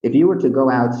If you were to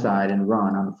go outside and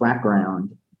run on flat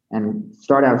ground and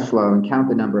start out slow and count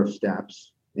the number of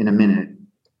steps in a minute,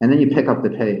 and then you pick up the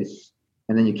pace,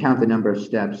 and then you count the number of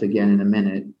steps again in a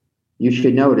minute, you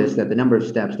should notice that the number of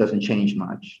steps doesn't change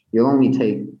much. You'll only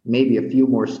take maybe a few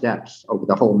more steps over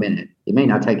the whole minute. You may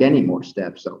not take any more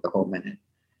steps over the whole minute.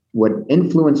 What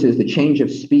influences the change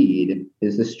of speed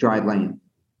is the stride length.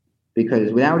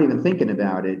 Because without even thinking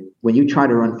about it, when you try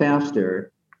to run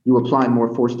faster, you apply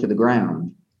more force to the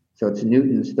ground. So it's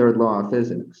Newton's third law of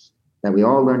physics that we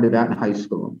all learned about in high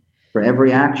school. For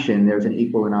every action, there's an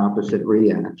equal and opposite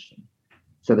reaction.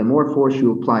 So the more force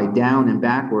you apply down and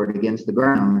backward against the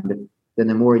ground, then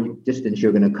the more distance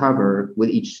you're going to cover with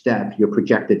each step. You're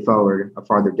projected forward a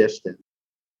farther distance.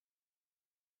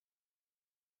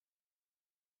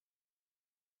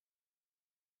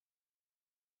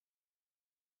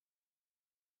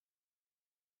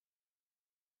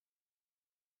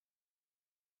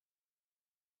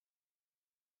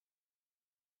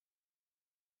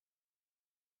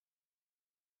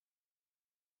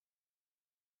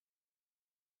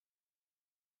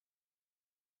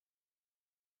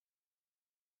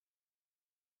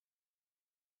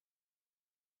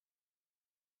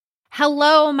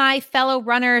 Hello, my fellow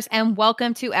runners, and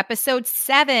welcome to episode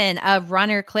 7 of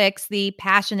Runner Clicks, the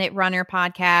Passionate Runner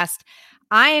podcast.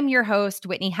 I am your host,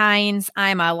 Whitney Hines.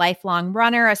 I'm a lifelong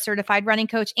runner, a certified running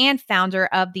coach, and founder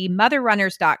of the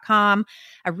motherrunners.com,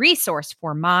 a resource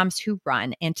for moms who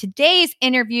run. And today's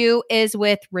interview is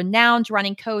with renowned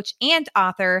running coach and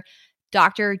author,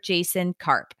 Dr. Jason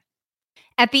Karp.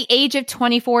 At the age of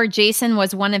 24, Jason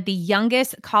was one of the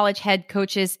youngest college head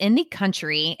coaches in the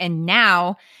country, and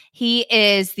now he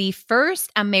is the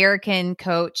first American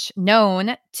coach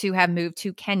known to have moved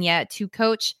to Kenya to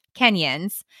coach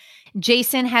Kenyans.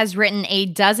 Jason has written a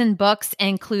dozen books,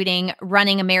 including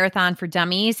Running a Marathon for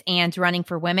Dummies and Running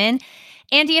for Women,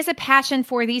 and he has a passion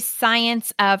for the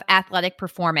science of athletic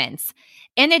performance.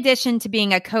 In addition to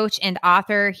being a coach and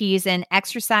author, he's an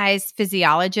exercise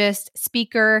physiologist,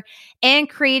 speaker, and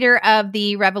creator of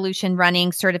the Revolution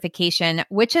Running certification,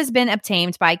 which has been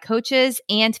obtained by coaches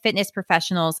and fitness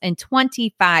professionals in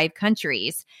 25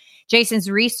 countries. Jason's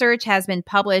research has been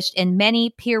published in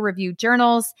many peer-reviewed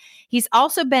journals. He's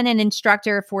also been an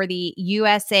instructor for the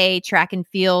USA Track and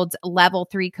Field Level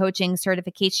 3 coaching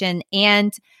certification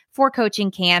and for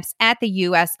coaching camps at the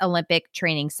U.S. Olympic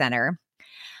Training Center.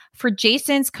 For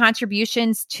Jason's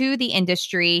contributions to the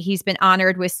industry, he's been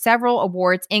honored with several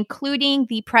awards, including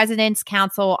the President's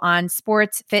Council on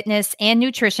Sports, Fitness, and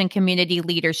Nutrition Community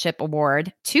Leadership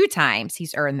Award. 2 times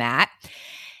he's earned that.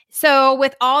 So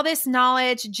with all this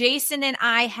knowledge, Jason and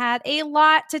I had a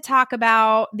lot to talk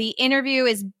about. The interview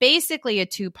is basically a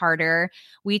 2-parter.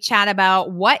 We chat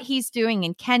about what he's doing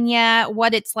in Kenya,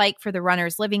 what it's like for the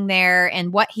runners living there,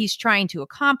 and what he's trying to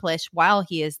accomplish while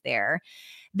he is there.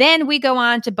 Then we go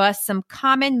on to bust some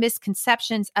common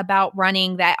misconceptions about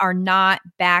running that are not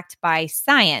backed by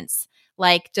science.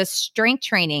 Like, does strength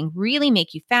training really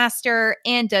make you faster?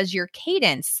 And does your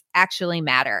cadence actually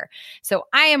matter? So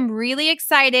I am really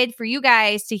excited for you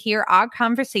guys to hear our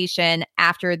conversation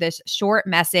after this short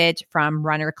message from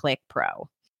Runner Click Pro.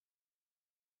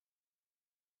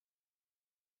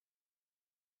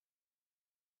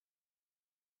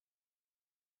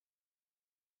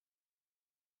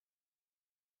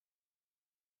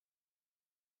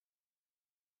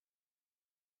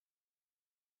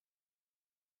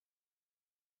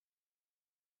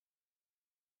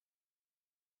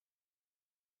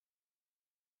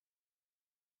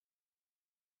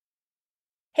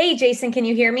 Hey, Jason, can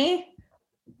you hear me?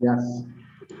 Yes.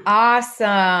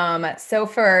 Awesome. So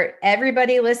for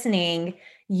everybody listening,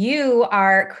 you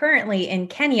are currently in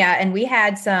Kenya, and we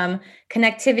had some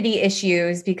connectivity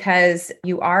issues because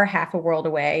you are half a world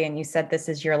away and you said this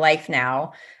is your life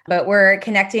now, but we're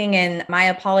connecting, and my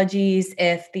apologies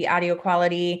if the audio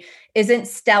quality isn't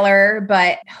stellar,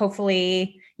 but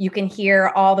hopefully you can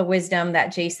hear all the wisdom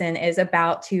that Jason is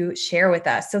about to share with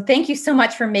us. So thank you so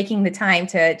much for making the time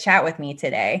to chat with me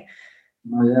today.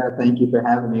 Oh, yeah. Thank you for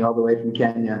having me all the way from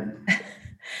Kenya.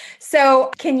 So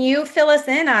can you fill us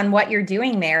in on what you're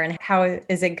doing there and how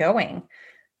is it going?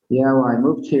 Yeah, well, I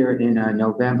moved here in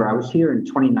November. I was here in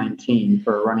 2019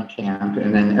 for a running camp.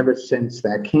 And then ever since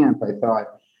that camp, I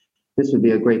thought this would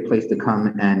be a great place to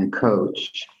come and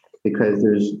coach, because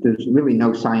there's really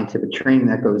no scientific training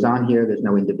that goes on here. There's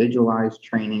no individualized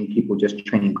training. People just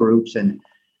train in groups. And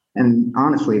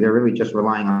honestly, they're really just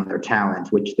relying on their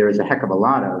talent, which there is a heck of a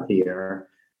lot of here.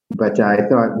 But I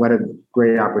thought what a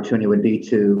great opportunity would be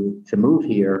to move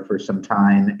here for some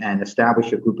time and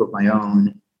establish a group of my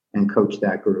own and coach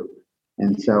that group.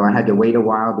 And so I had to wait a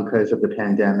while because of the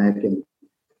pandemic. And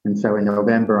And so in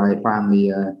November, I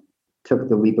finally took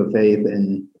the leap of faith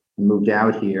and moved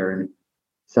out here. And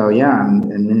so, yeah, I'm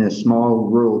in a small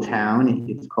rural town.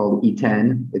 It's called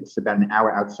Iten. It's about an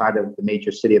hour outside of the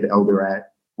major city of Eldoret.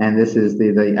 And this is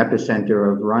the epicenter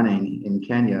of running in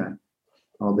Kenya.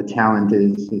 All the talent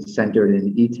is centered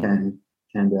in Iten.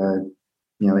 And,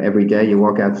 every day you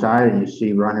walk outside and you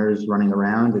see runners running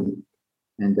around.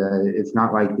 And it's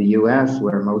not like the US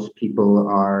where most people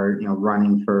are,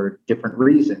 running for different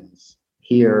reasons.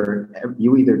 Here,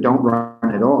 you either don't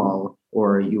run at all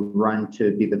or you run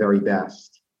to be the very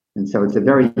best. And so it's a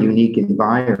very unique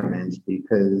environment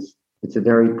because it's a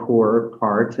very poor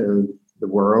part of the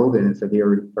world and it's a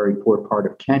very, very poor part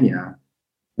of Kenya.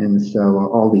 And so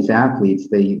all these athletes,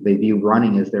 they view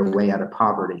running as their way out of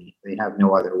poverty. They have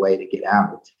no other way to get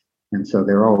out. And so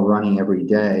they're all running every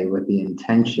day with the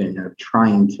intention of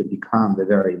trying to become the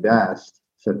very best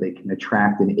so that they can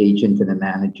attract an agent and a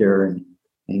manager and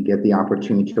get the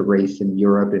opportunity to race in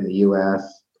Europe and the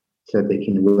US so that they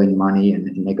can win money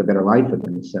and make a better life for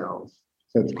themselves.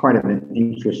 So it's quite an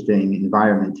interesting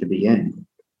environment to be in.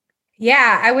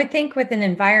 Yeah, I would think with an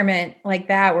environment like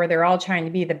that where they're all trying to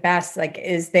be the best, like,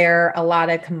 is there a lot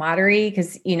of camaraderie?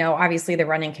 Because, obviously the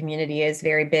running community is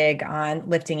very big on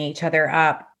lifting each other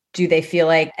up. Do they feel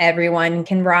like everyone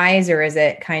can rise, or is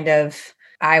it kind of,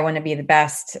 I want to be the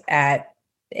best at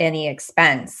any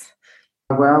expense?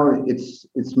 Well,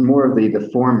 it's more of the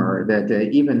former, that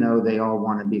even though they all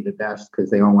want to be the best because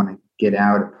they all want to get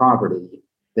out of poverty,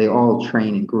 they all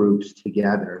train in groups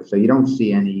together. So you don't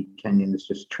see any Kenyans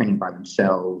just training by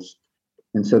themselves.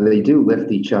 And so they do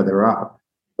lift each other up,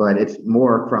 but it's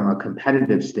more from a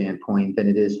competitive standpoint than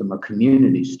it is from a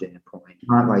community standpoint.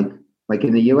 Not like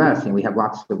in the US, we have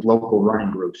lots of local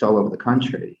running groups all over the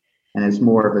country, and it's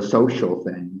more of a social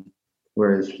thing.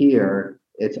 Whereas here,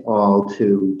 it's all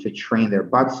to train their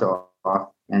butts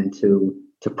off and to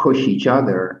push each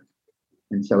other.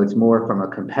 And so it's more from a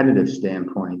competitive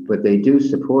standpoint, but they do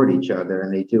support each other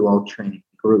and they do all train in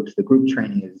groups. The group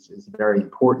training is very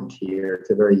important here. It's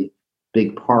a very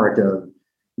big part of,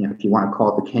 if you want to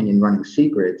call it the Kenyan running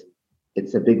secret,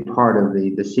 it's a big part of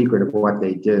the secret of what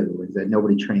they do, is that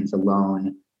nobody trains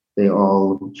alone. They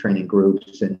all train in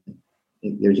groups, and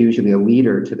there's usually a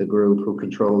leader to the group who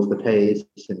controls the pace,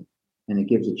 and it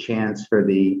gives a chance for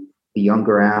the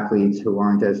younger athletes who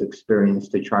aren't as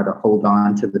experienced to try to hold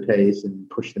on to the pace and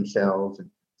push themselves. And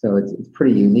so it's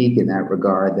pretty unique in that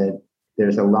regard, that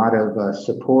there's a lot of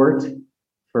support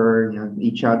for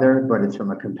each other, but it's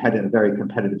from a very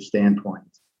competitive standpoint.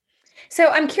 So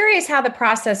I'm curious how the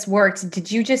process worked. Did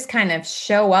you just kind of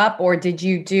show up, or did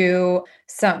you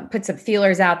put some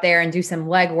feelers out there and do some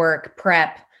legwork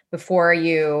prep before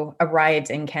you arrived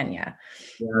in Kenya?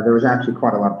 Yeah, there was actually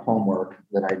quite a lot of homework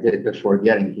that I did before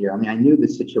getting here. I knew the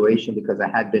situation because I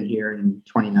had been here in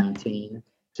 2019.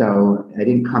 So I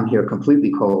didn't come here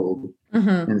completely cold.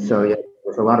 Mm-hmm. And so, yeah, there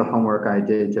was a lot of homework I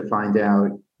did to find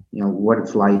out, what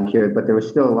it's like here. But there was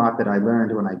still a lot that I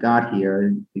learned when I got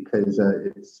here, because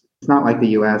it's not like the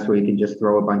US where you can just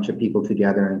throw a bunch of people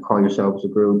together and call yourselves a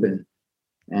group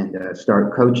and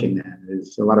start coaching them.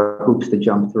 There's a lot of hoops to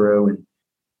jump through. And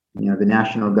the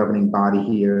national governing body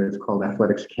here is called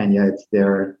Athletics Kenya. It's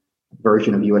their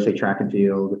version of USA Track and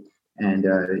Field. And,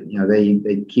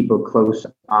 they keep a close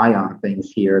eye on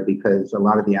things here because a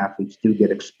lot of the athletes do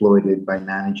get exploited by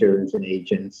managers and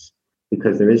agents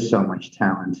because there is so much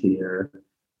talent here.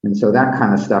 And so that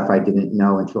kind of stuff I didn't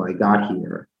know until I got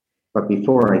here. But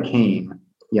before I came,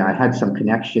 I had some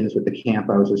connections with the camp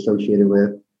I was associated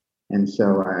with. And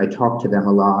so I talked to them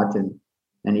a lot. And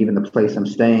even the place I'm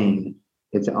staying,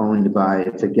 it's a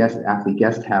athlete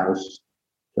guest house.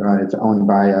 It's owned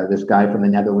by this guy from the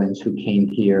Netherlands who came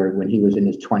here when he was in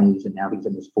his 20s, and now he's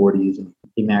in his 40s. And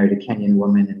he married a Kenyan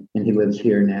woman, and he lives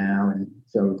here now. And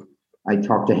so I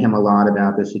talked to him a lot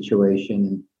about the situation.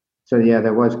 And so,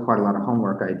 there was quite a lot of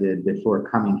homework I did before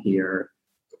coming here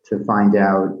to find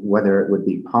out whether it would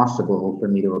be possible for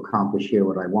me to accomplish here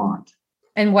what I want.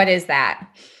 And what is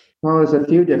that? Well, there's a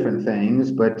few different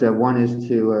things, but one is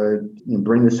to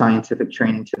bring the scientific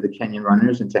training to the Kenyan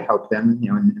runners and to help them,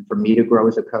 and for me to grow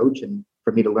as a coach and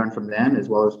for me to learn from them as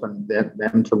well as from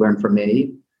them to learn from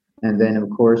me. And then, of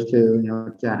course, to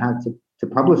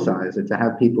publicize it, to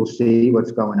have people see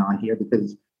what's going on here,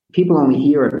 because people only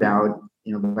hear about,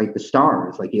 like the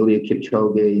stars, like Eliud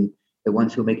Kipchoge, the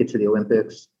ones who make it to the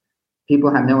Olympics.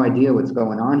 People have no idea what's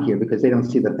going on here because they don't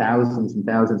see the thousands and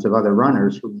thousands of other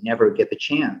runners who never get the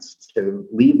chance to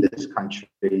leave this country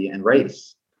and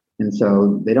race. And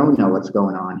so they don't know what's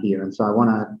going on here. And so I want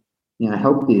to,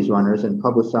 help these runners and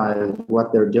publicize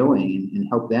what they're doing and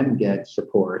help them get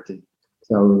support. And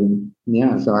So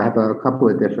yeah, so I have a couple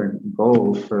of different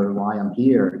goals for why I'm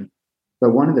here.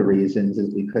 But one of the reasons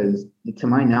is because, to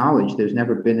my knowledge, there's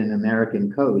never been an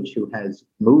American coach who has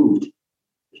moved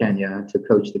Kenya to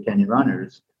coach the Kenyan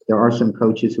runners. There are some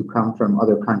coaches who come from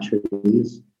other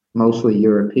countries, mostly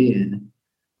European,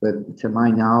 but to my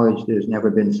knowledge, there's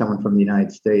never been someone from the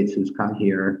United States who's come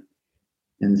here.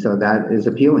 And so that is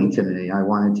appealing to me. I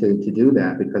wanted to do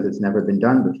that because it's never been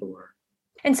done before.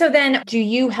 And so then do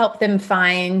you help them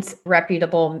find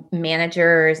reputable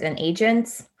managers and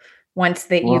agents once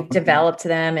that you've developed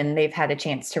them and they've had a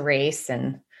chance to race?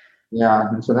 And yeah,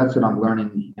 and so that's what I'm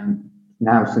learning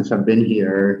now since I've been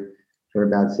here for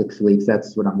about 6 weeks.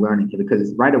 That's what I'm learning here,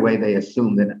 because right away they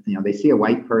assume that, they see a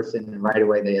white person and right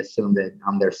away they assume that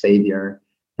I'm their savior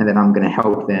and that I'm going to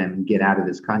help them get out of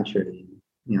this country,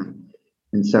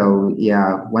 And so,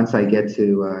 yeah, once I get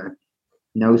to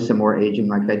know some more aging,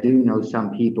 like I do know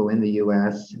some people in the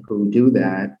US who do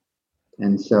that.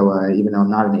 And so even though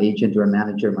I'm not an agent or a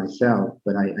manager myself,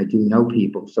 but I do know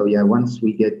people. So yeah, once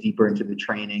we get deeper into the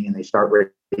training and they start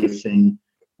racing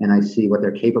and I see what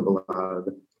they're capable of,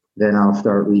 then I'll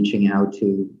start reaching out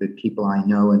to the people I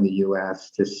know in the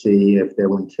US to see if they're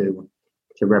willing to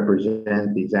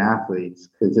represent these athletes,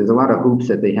 because there's a lot of hoops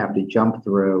that they have to jump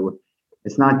through.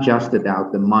 It's not just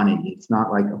about the money. It's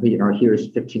not like, here's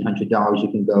 $1,500.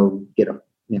 You can go get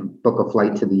book a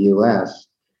flight to the US.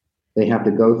 They have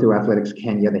to go through Athletics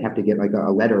Kenya. They have to get like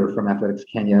a letter from Athletics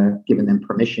Kenya giving them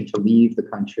permission to leave the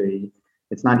country.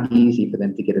 It's not easy for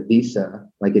them to get a visa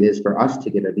like it is for us to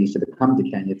get a visa to come to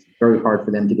Kenya. It's very hard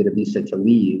for them to get a visa to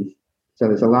leave. So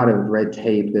there's a lot of red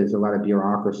tape. There's a lot of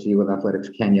bureaucracy with Athletics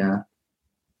Kenya.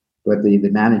 But the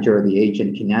manager or the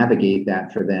agent can navigate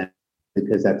that for them,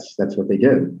 because that's what they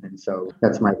do. And so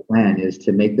that's my plan, is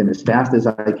to make them as fast as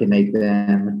I can make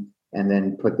them, and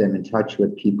then put them in touch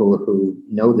with people who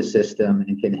know the system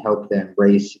and can help them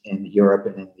race in Europe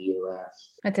and in the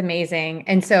US. That's amazing.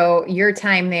 And so your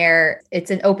time there, it's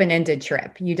an open-ended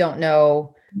trip. You don't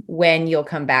know when you'll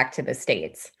come back to the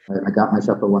States. I got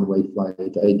myself a one-way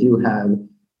flight. I do have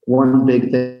one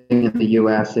big thing in the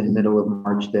US in the middle of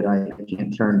March that I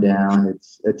can't turn down.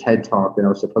 It's a TED Talk that I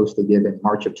was supposed to give in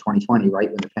March of 2020, right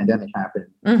when the pandemic happened.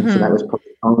 Mm-hmm. And so that was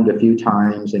postponed a few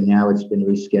times, and now it's been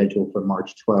rescheduled for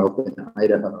March 12th in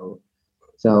Idaho.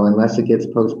 So unless it gets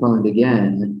postponed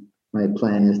again, my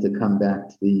plan is to come back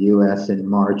to the US in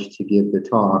March to give the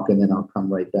talk, and then I'll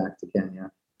come right back to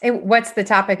Kenya. What's the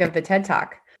topic of the TED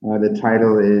Talk? The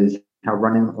title is How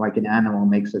Running Like an Animal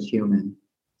Makes Us Human.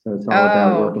 So it's all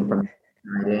about working from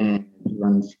the inside in. It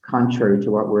runs contrary to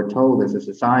what we're told as a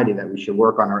society, that we should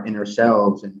work on our inner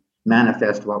selves and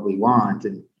manifest what we want.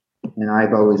 And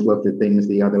I've always looked at things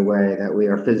the other way, that we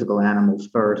are physical animals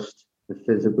first.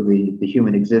 The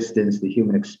human existence, the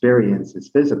human experience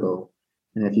is physical.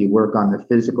 And if you work on the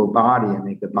physical body and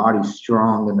make the body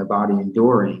strong and the body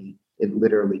enduring, it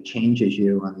literally changes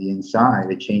you on the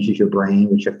inside. It changes your brain,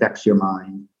 which affects your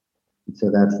mind. So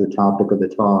that's the topic of the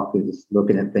talk, is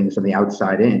looking at things from the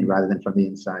outside in rather than from the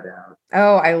inside out.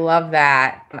 Oh, I love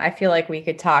that. I feel like we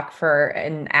could talk for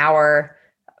an hour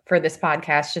for this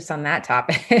podcast just on that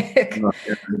topic.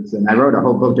 And I wrote a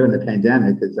whole book during the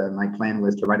pandemic, because my plan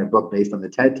was to write a book based on the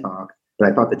TED Talk, but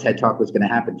I thought the TED Talk was going to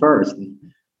happen first.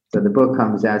 So the book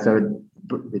comes out. So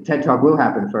the TED Talk will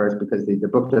happen first, because the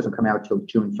book doesn't come out till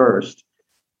June 1st.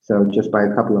 So just by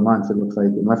a couple of months, it looks like,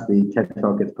 unless the TED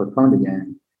Talk gets postponed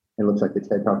again, it looks like the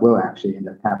TED Talk will actually end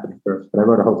up happening first. But I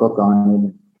wrote a whole book on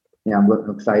it. And, I'm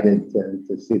excited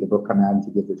to see the book come out and to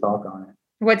give the talk on it.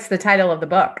 What's the title of the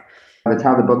book? The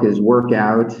title of the book is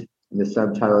Workout. And the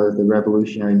subtitle is The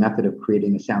Revolutionary Method of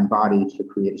Creating a Sound Body to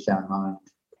Create a Sound Mind.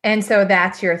 And so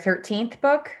that's your 13th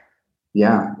book?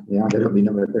 Yeah, that'll be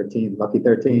number 13, lucky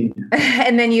 13.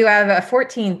 And then you have a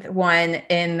 14th one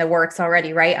in the works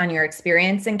already, right, on your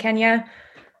experience in Kenya?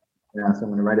 Yeah, so I'm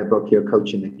going to write a book here,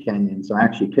 Coaching the Kenyan. So I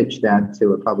actually pitched that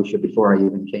to a publisher before I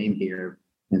even came here.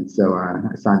 And so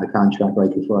I signed the contract right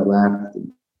before I left.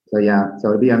 So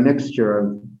it'll be a mixture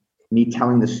of me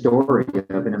telling the story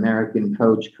of an American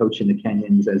coach coaching the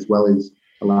Kenyans, as well as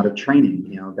a lot of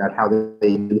training, about how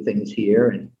they do things here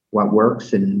and what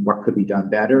works and what could be done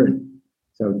better. And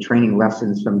so training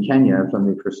lessons from Kenya from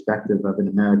the perspective of an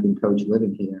American coach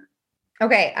living here.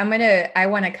 Okay, I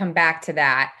want to come back to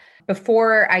that.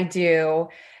 Before I do,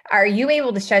 are you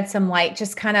able to shed some light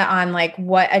just kind of on like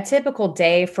what a typical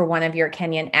day for one of your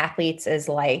Kenyan athletes is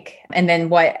like, and then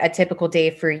what a typical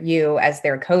day for you as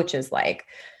their coach is like?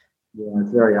 Yeah,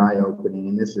 it's very eye-opening,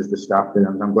 and this is the stuff that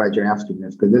I'm glad you're asking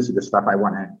this, because this is the stuff I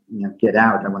want to get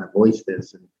out. I want to voice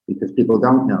this, because people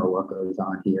don't know what goes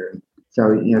on here.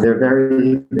 So, they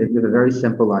live a very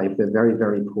simple life. They're very,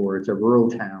 very poor. It's a rural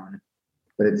town,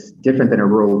 but it's different than a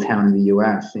rural town in the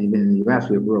U.S. And even in the U.S.,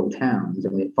 we have rural towns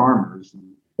and we have farmers.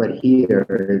 But here,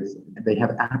 they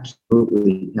have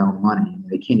absolutely no money.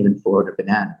 They can't even afford a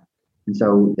banana. And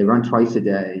so they run twice a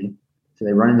day. So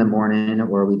they run in the morning,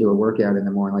 or we do a workout in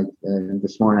the morning. Like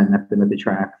this morning, I met them at the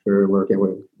track for a workout.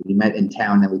 We met in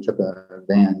town, and we took a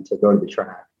van to go to the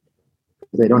track.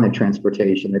 They don't have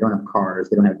transportation. They don't have cars.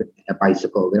 They don't have a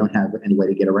bicycle. They don't have any way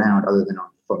to get around other than on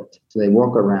foot. So they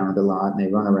walk around a lot and they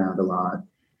run around a lot.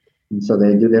 And so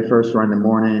they do their first run in the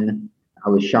morning. I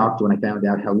was shocked when I found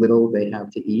out how little they have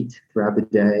to eat throughout the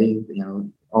day.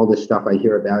 All this stuff I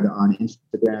hear about on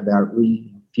Instagram about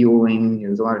refueling.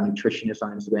 There's a lot of nutritionists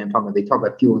on Instagram they talk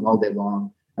about fueling all day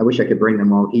long. I wish I could bring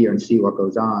them all here and see what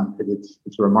goes on, because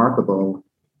it's remarkable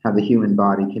how the human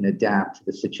body can adapt to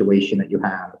the situation that you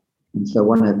have. And so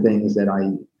one of the things that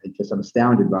I'm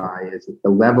astounded by is the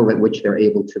level at which they're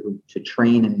able to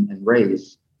train and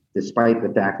race, despite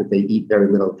the fact that they eat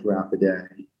very little throughout the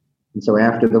day. And so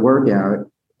after the workout,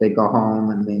 they go home.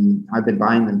 I mean, I've been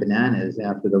buying them bananas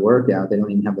after the workout. They don't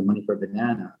even have the money for a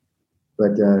banana,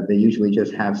 but they usually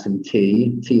just have some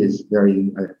tea. Tea is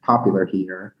very popular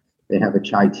here. They have a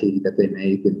chai tea that they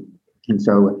make. And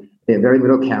so they have very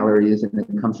little calories, and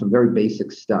it comes from very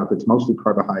basic stuff. It's mostly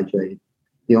carbohydrate.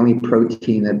 The only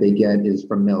protein that they get is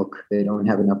from milk. They don't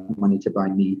have enough money to buy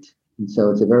meat. And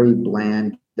so it's a very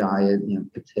bland diet,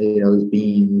 potatoes,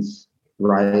 beans,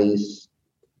 rice,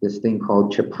 this thing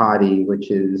called chapati,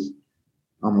 which is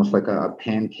almost like a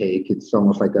pancake. It's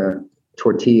almost like a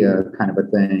tortilla kind of a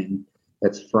thing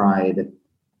that's fried.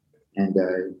 And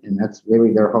that's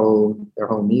really their whole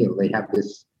meal. They have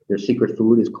their secret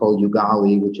food is called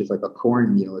ugali, which is like a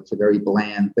cornmeal. It's a very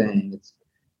bland thing.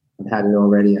 I've had it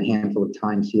already a handful of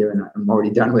times here, and I'm already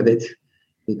done with it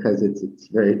because it's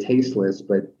very tasteless.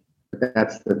 But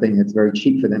that's the thing; it's very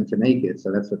cheap for them to make it,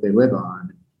 so that's what they live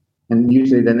on. And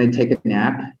usually, then they take a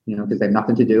nap, because they have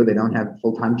nothing to do. They don't have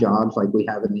full-time jobs like we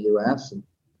have in the U.S. And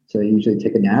so they usually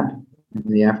take a nap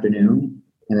in the afternoon,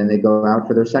 and then they go out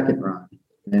for their second run,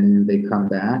 and they come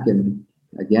back, and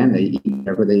again they eat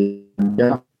whatever they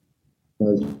want.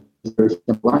 So it's a very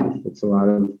simple life. It's a lot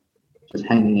of just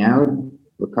hanging out,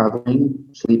 recovering,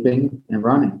 sleeping, and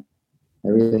running.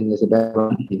 Everything is about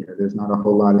running here. There's not a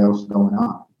whole lot else going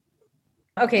on.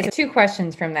 Okay, so 2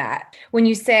 questions from that. When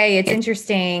you say it's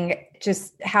interesting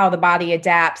just how the body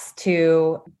adapts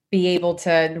to be able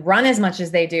to run as much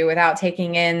as they do without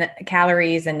taking in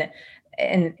calories, and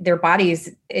their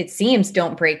bodies, it seems,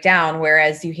 don't break down,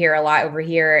 whereas you hear a lot over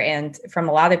here and from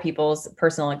a lot of people's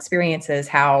personal experiences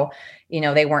how,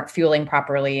 they weren't fueling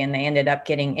properly and they ended up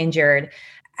getting injured.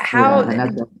 How? Yeah,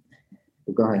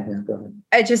 go ahead. Yeah, go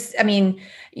ahead.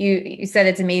 You said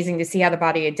it's amazing to see how the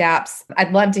body adapts.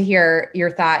 I'd love to hear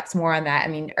your thoughts more on that. I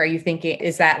mean, are you thinking,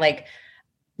 is that like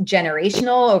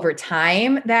generational over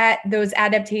time that those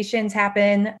adaptations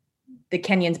happen? The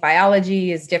Kenyan's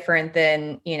biology is different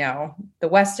than, the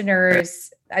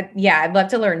Westerners. I'd love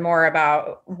to learn more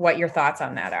about what your thoughts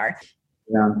on that are.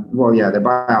 Yeah, well, yeah, their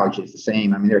biology is the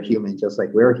same. I mean, they're human just like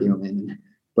we're human.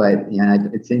 But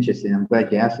it's interesting. I'm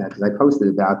glad you asked that, because I posted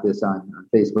about this on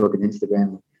Facebook and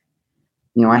Instagram.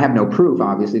 I have no proof,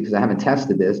 obviously, because I haven't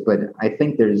tested this, but I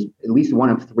think there's at least one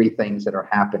of 3 things that are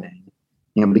happening.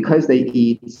 Because they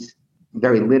eat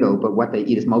very little, but what they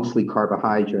eat is mostly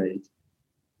carbohydrate.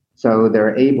 So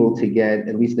they're able to get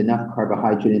at least enough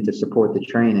carbohydrate in to support the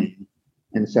training.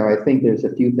 And so I think there's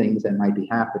a few things that might be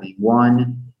happening.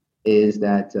 One is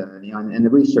that, and the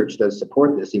research does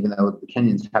support this, even though the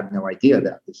Kenyans have no idea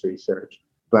about this research.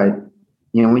 But,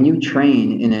 when you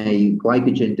train in a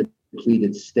glycogen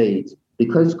depleted state,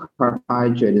 because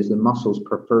carbohydrate is the muscle's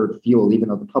preferred fuel, even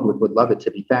though the public would love it to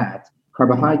be fat,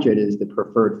 carbohydrate is the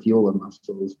preferred fuel of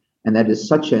muscles. And that is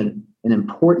such an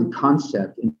important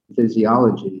concept in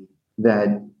physiology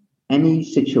that any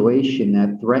situation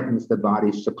that threatens the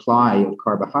body's supply of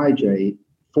carbohydrate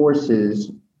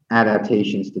forces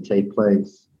adaptations to take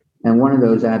place. And one of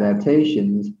those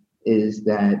adaptations is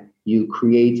that you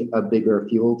create a bigger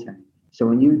fuel tank. So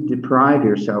when you deprive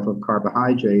yourself of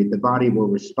carbohydrate, the body will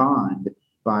respond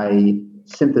by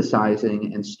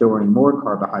synthesizing and storing more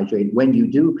carbohydrate when you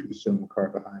do consume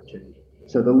carbohydrate.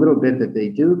 So the little bit that they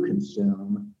do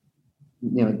consume,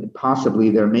 possibly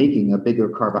they're making a bigger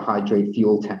carbohydrate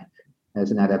fuel tank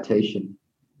as an adaptation.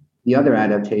 The other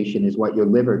adaptation is what your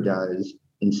liver does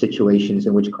in situations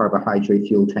in which carbohydrate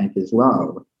fuel tank is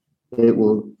low. It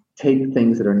will take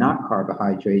things that are not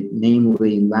carbohydrate,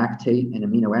 namely lactate and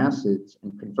amino acids,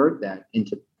 and convert that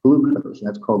into glucose. And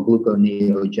that's called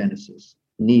gluconeogenesis.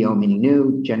 Neo meaning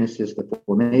new, genesis, the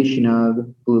formation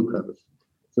of glucose.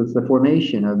 So it's the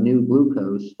formation of new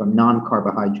glucose from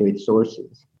non-carbohydrate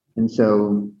sources. And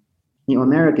so,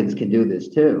 Americans can do this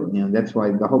too. That's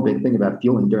why the whole big thing about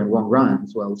fueling during long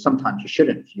runs, well, sometimes you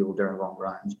shouldn't fuel during long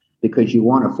runs because you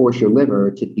want to force your liver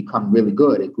to become really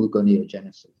good at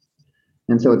gluconeogenesis.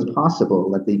 And so it's possible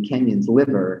that the Kenyan's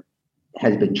liver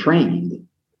has been trained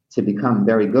to become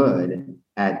very good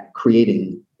at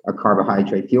creating a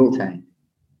carbohydrate fuel tank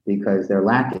because they're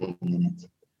lacking in it.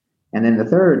 And then the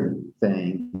third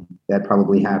thing that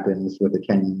probably happens with the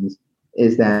Kenyans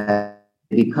is that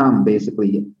they become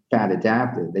basically fat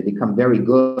adapted. They become very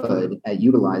good at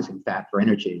utilizing fat for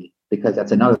energy because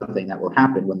that's another thing that will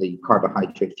happen when the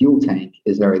carbohydrate fuel tank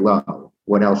is very low.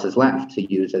 What else is left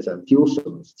to use as a fuel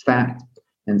source? It's fat.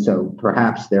 And so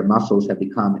perhaps their muscles have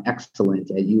become excellent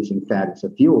at using fat as a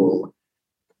fuel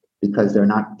because they're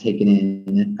not taking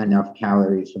in enough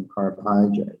calories from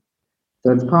carbohydrate.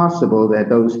 So it's possible that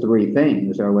those three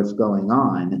things are what's going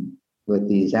on with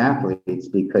these athletes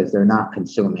because they're not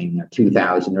consuming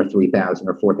 2,000 or 3,000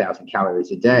 or 4,000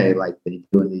 calories a day like they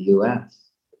do in the US.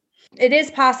 It is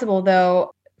possible,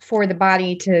 though, for the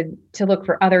body to look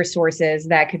for other sources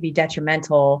that could be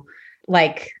detrimental,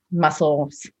 like muscle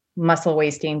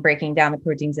wasting, breaking down the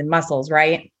proteins in muscles,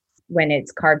 right? When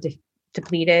it's carb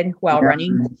depleted while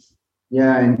running.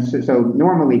 Yeah, and so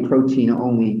normally protein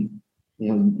only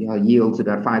yields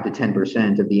about 5 to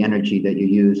 10% of the energy that you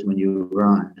use when you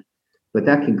run. But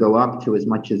that can go up to as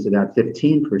much as about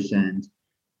 15%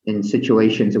 in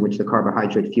situations in which the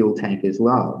carbohydrate fuel tank is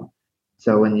low.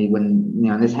 So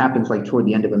when this happens like toward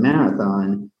the end of a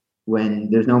marathon, when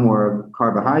there's no more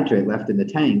carbohydrate left in the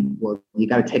tank, well, you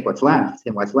got to take what's left,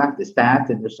 and what's left is fat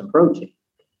and there's some protein.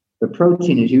 The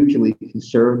protein is usually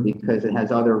conserved because it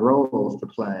has other roles to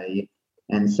play.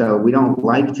 And so we don't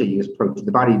like to use protein.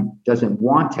 The body doesn't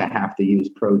want to have to use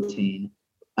protein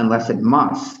unless it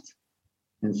must.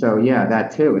 And so, yeah,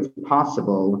 that too, it's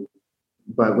possible.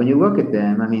 But when you look at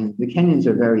them, I mean, the Kenyans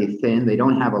are very thin. They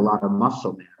don't have a lot of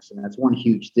muscle mass. And that's one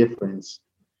huge difference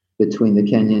between the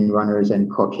Kenyan runners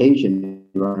and Caucasian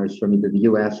runners from either the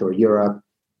US or Europe,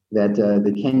 that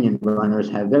the Kenyan runners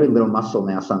have very little muscle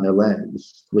mass on their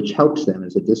legs, which helps them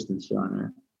as a distance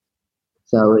runner.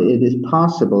 So it is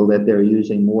possible that they're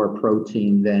using more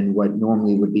protein than what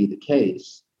normally would be the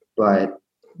case, but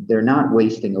they're not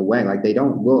wasting away. Like, they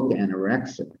don't look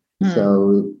anorexic.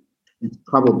 So they're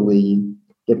probably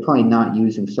not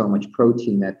using so much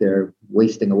protein that they're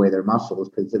wasting away their muscles,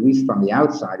 because at least from the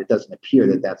outside, it doesn't appear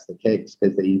that that's the case,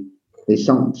 because they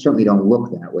certainly don't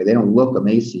look that way. They don't look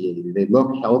emaciated. They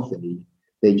look healthy.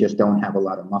 They just don't have a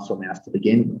lot of muscle mass to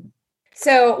begin with.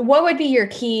 So what would be your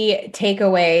key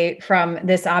takeaway from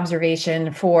this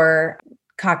observation for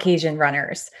Caucasian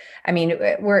runners? I mean,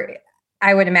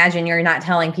 I would imagine you're not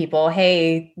telling people,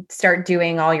 hey, start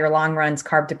doing all your long runs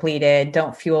carb depleted,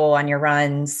 don't fuel on your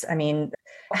runs. I mean,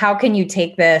 how can you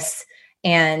take this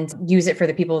and use it for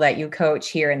the people that you coach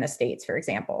here in the States, for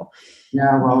example?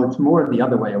 Yeah, well, it's more the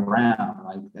other way around.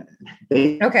 Like,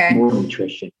 they more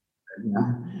nutrition.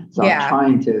 So I'm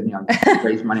trying to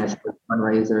raise money as a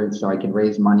fundraiser, so I can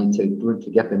raise money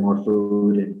to get them more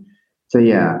food. And so,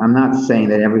 yeah, I'm not saying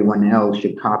that everyone else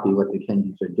should copy what the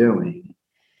Kenyans are doing,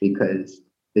 because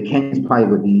the Kenyans probably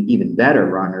would be even better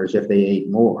runners if they ate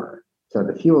more. So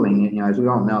the fueling, as we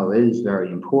all know, is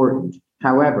very important.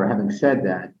 However, having said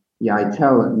that, I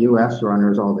tell US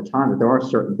runners all the time that there are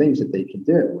certain things that they can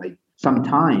do. Like,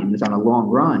 sometimes on a long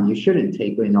run, you shouldn't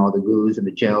take in all the glues and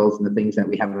the gels and the things that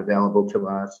we have available to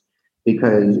us,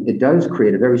 because it does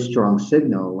create a very strong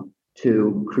signal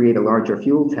to create a larger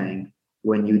fuel tank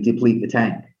when you deplete the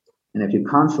tank. And if you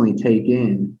constantly take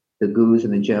in the glues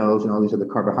and the gels and all these other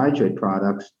carbohydrate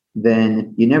products,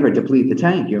 then you never deplete the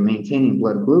tank. You're maintaining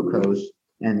blood glucose.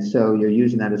 And so you're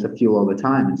using that as a fuel all the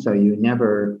time. And so you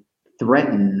never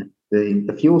threaten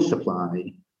the fuel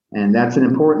supply. And that's an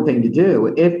important thing to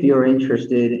do if you're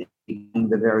interested in being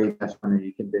the very best runner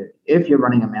you can be. If you're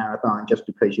running a marathon just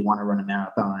because you want to run a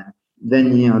marathon,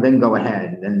 then go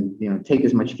ahead and take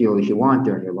as much fuel as you want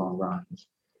during your long runs.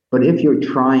 But if you're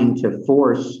trying to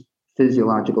force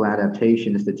physiological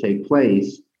adaptations to take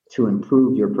place to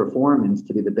improve your performance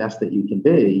to be the best that you can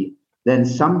be, then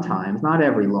sometimes, not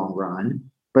every long run,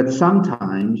 but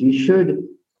sometimes you should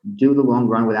do the long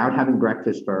run without having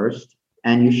breakfast first.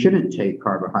 And you shouldn't take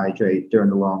carbohydrate during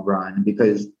the long run,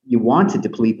 because you want to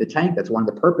deplete the tank. That's one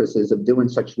of the purposes of doing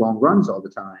such long runs all the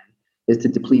time, is to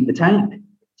deplete the tank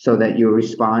so that you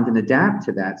respond and adapt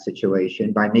to that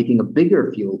situation by making a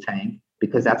bigger fuel tank,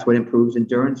 because that's what improves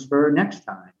endurance for next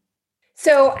time.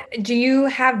 So, do you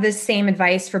have the same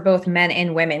advice for both men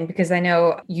and women? Because I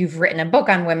know you've written a book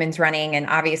on women's running, and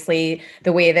obviously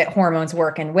the way that hormones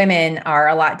work in women are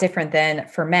a lot different than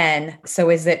for men. So,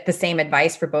 is it the same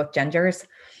advice for both genders?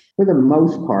 For the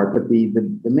most part, but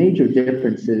the major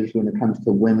differences when it comes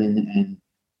to women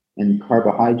and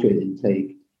carbohydrate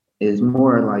intake is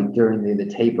more like during the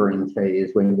tapering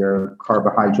phase when you're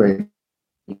carbohydrate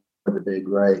for the big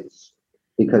race.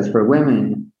 Because for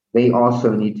women, they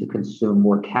also need to consume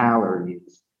more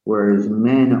calories, whereas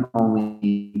men only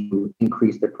need to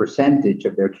increase the percentage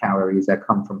of their calories that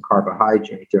come from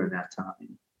carbohydrate during that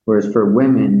time. Whereas for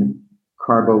women,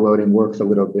 carbo loading works a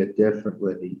little bit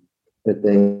differently, that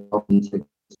they need to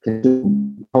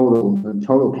consume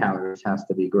total calories has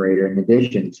to be greater in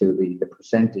addition to the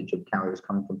percentage of calories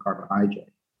coming from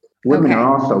carbohydrate. Women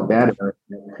are also better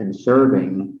at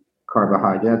conserving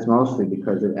carbohydrates, mostly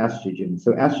because of estrogen.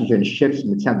 So estrogen shifts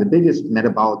the biggest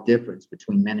metabolic difference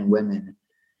between men and women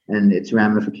and its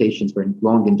ramifications for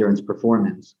long endurance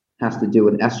performance has to do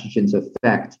with estrogen's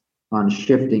effect on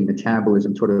shifting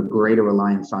metabolism toward a greater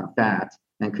reliance on fat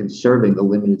and conserving the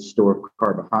limited store of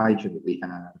carbohydrate we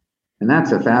have. And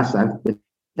that's I've been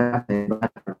fascinated by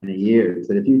for many years,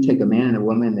 that if you take a man and a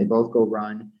woman, they both go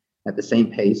run at the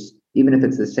same pace, even if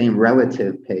it's the same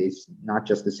relative pace, not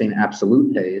just the same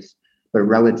absolute pace, but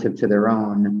relative to their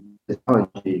own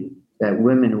physiology, that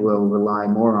women will rely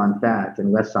more on fat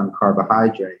and less on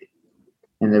carbohydrate.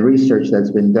 And the research that's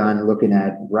been done looking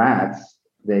at rats,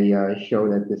 they show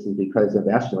that this is because of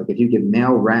estrogen. Like if you give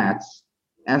male rats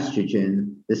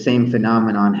estrogen, the same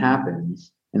phenomenon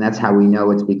happens. And that's how we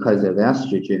know it's because of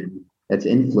estrogen that's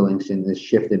influencing this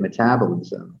shift in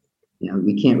metabolism.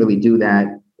 We can't really do that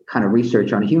kind of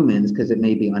research on humans because it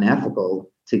may be unethical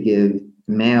to give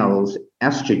males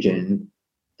estrogen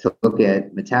to look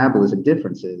at metabolism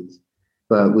differences.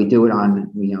 But we do it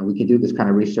on, we can do this kind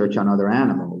of research on other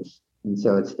animals. And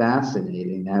so it's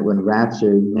fascinating that when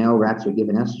male rats are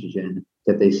given estrogen,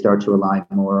 that they start to rely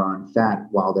more on fat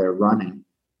while they're running.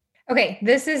 Okay,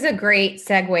 this is a great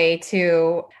segue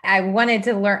to, I wanted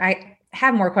to learn, I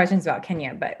have more questions about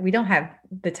Kenya, but we don't have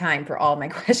the time for all my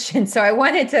questions. So I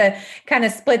wanted to kind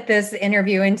of split this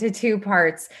interview into two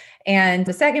parts. And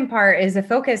the second part is a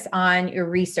focus on your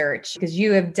research, because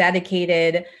you have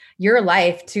dedicated your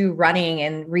life to running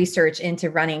and research into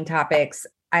running topics.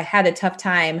 I had a tough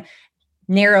time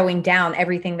narrowing down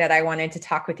everything that I wanted to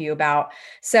talk with you about.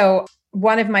 So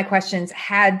one of my questions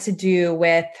had to do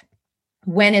with,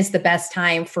 when is the best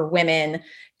time for women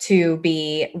to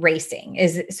be racing?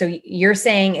 So you're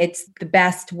saying it's the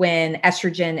best when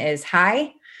estrogen is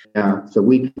high? Yeah, so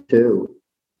week 2.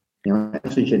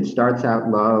 Estrogen starts out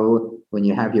low when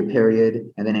you have your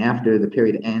period, and then after the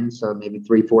period ends, so maybe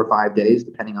 3, 4, 5 days,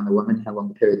 depending on the woman, how long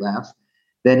the period lasts,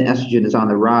 then estrogen is on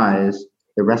the rise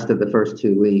the rest of the first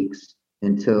 2 weeks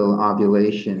until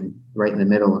ovulation, right in the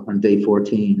middle on day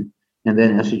 14. And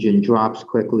then estrogen drops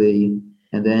quickly,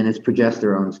 and then it's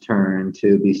progesterone's turn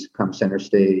to become center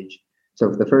stage. So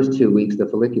for the first 2 weeks, the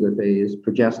follicular phase,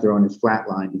 progesterone is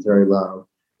flatlined, it's very low.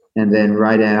 And then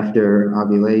right after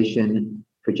ovulation,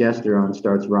 progesterone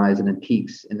starts rising and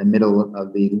peaks in the middle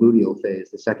of the luteal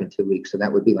phase, the second 2 weeks. So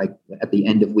that would be like at the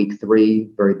end of week 3,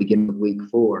 very beginning of week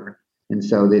 4. And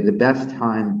so the best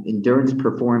time, endurance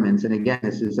performance, and again,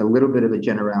 this is a little bit of a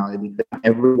generality because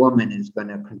every woman is going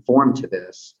to conform to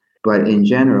this. But in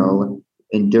general,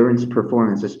 endurance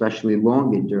performance, especially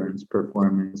long endurance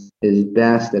performance, is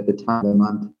best at the time of the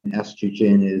month when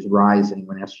estrogen is rising,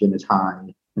 when estrogen is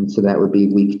high. And so that would be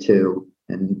week 2,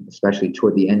 and especially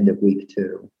toward the end of week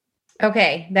 2.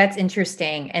 Okay, that's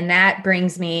interesting. And that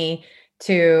brings me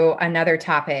to another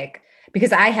topic,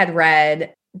 because I had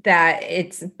read that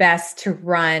it's best to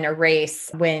run a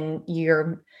race when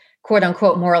you're quote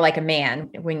unquote more like a man,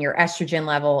 when your estrogen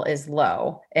level is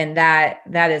low. And that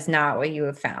is not what you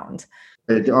have found.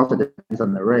 But it also depends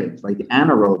on the race. Like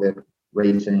anaerobic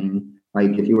racing,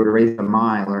 like if you were to race a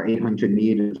mile or 800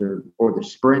 meters or the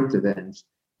sprint events,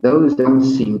 those don't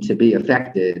seem to be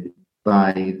affected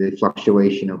by the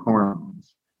fluctuation of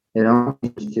hormones. It only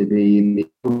seems to be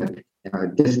the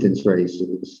distance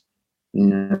races,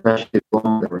 especially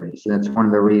longer races. That's one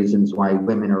of the reasons why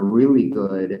women are really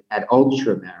good at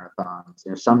ultra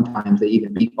marathons. Sometimes they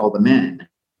even beat all the men.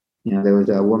 There was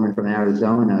a woman from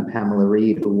Arizona, Pamela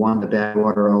Reed, who won the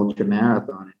Badwater Ultra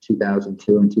Marathon in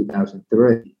 2002 and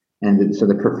 2003. And so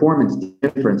the performance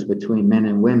difference between men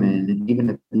and women,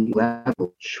 even at the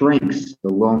level, shrinks the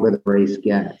longer the race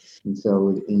gets. And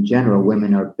so in general,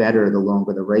 women are better the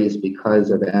longer the race because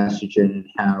of estrogen and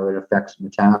how it affects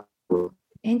metabolism.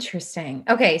 Interesting.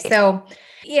 Okay. So,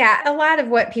 yeah, a lot of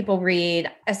what people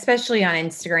read, especially on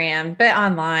Instagram, but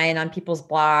online on people's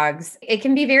blogs, it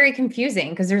can be very confusing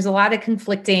because there's a lot of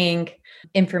conflicting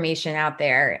information out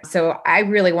there. So, I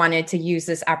really wanted to use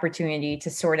this opportunity to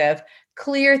sort of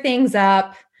clear things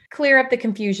up, clear up the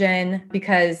confusion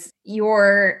because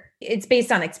it's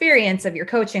based on experience of your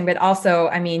coaching, but also,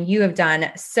 I mean, you have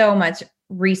done so much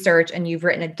research and you've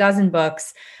written a dozen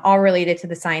books all related to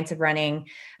the science of running.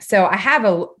 So I have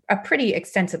a pretty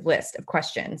extensive list of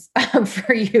questions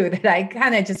for you that I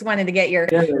kind of just wanted to get your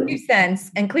 2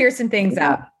 cents and clear some things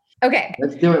up. Okay.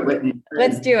 Let's do it, Whitney.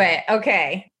 Let's do it.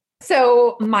 Okay.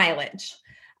 So mileage.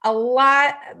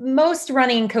 Most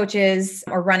running coaches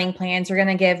or running plans are going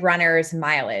to give runners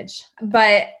mileage,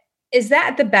 but is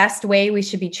that the best way we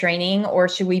should be training, or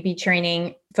should we be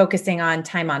training focusing on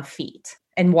time on feet,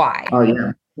 and why? Oh,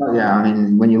 yeah. Well, yeah. I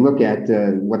mean, when you look at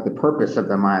what the purpose of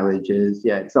the mileage is,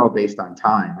 yeah, it's all based on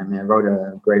time. I mean, I wrote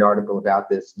a great article about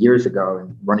this years ago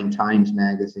in Running Times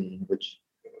magazine, which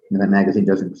that magazine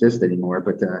doesn't exist anymore.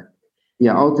 But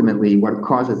yeah, ultimately, what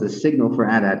causes the signal for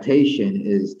adaptation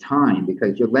is time,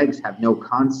 because your legs have no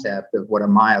concept of what a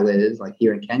mile is. Like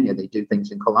here in Kenya, they do things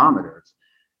in kilometers.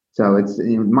 So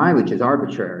mileage is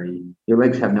arbitrary. Your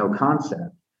legs have no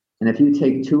concept. And if you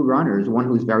take two runners, one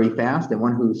who's very fast and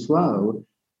one who's slow,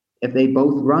 if they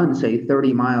both run, say,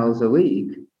 30 miles a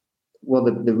week, well,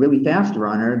 the really fast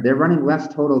runner, they're running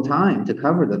less total time to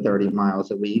cover the 30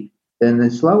 miles a week than the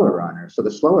slower runner. So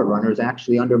the slower runner is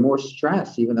actually under more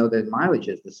stress, even though the mileage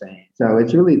is the same. So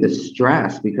it's really the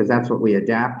stress, because that's what we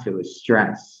adapt to, is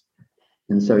stress.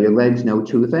 And so your legs know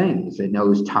two things. It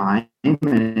knows time and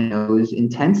it knows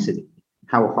intensity,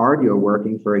 how hard you're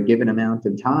working for a given amount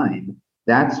of time.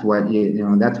 That's what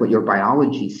that's what your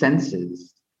biology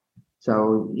senses.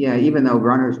 So yeah, even though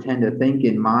runners tend to think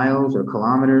in miles or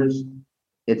kilometers,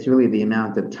 it's really the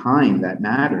amount of time that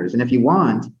matters. And if you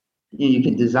want, you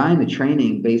can design the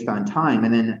training based on time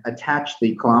and then attach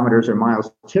the kilometers or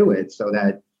miles to it so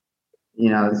that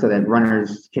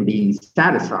runners can be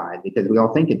satisfied, because we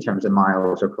all think in terms of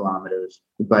miles or kilometers.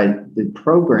 But the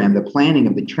planning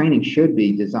of the training should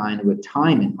be designed with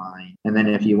time in mind. And then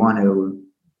if you want to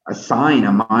assign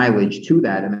a mileage to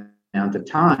that amount of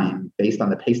time based on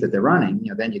the pace that they're running,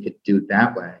 then you could do it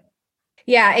that way.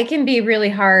 Yeah, it can be really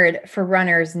hard for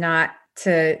runners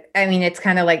it's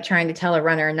kind of like trying to tell a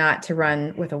runner not to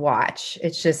run with a watch.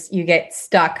 It's just, you get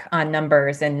stuck on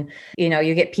numbers and,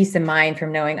 you get peace of mind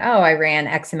from knowing, oh, I ran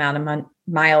X amount of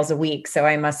miles a week, so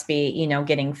I must be,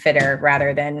 getting fitter,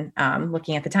 rather than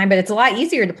looking at the time. But it's a lot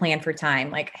easier to plan for time.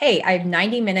 Like, hey, I have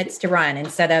 90 minutes to run,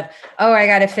 instead of, oh, I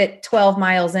got to fit 12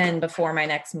 miles in before my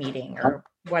next meeting or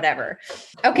whatever.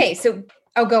 Okay. So,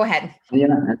 go ahead. Yeah.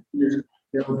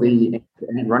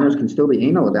 Runners can still be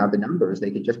anal about the numbers.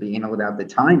 They could just be anal about the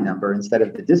time number instead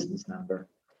of the distance number.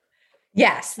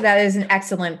 Yes, that is an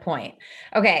excellent point.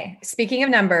 Okay. Speaking of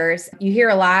numbers, you hear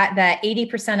a lot that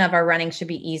 80% of our running should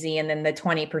be easy and then the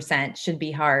 20% should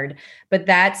be hard, but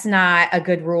that's not a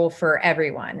good rule for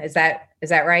everyone. Is that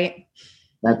right?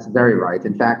 That's very right.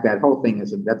 In fact, that whole thing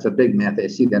that's a big myth. I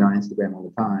see that on Instagram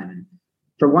all the time. And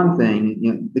for one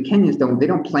thing, the Kenyans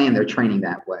don't plan their training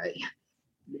that way.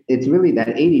 It's really that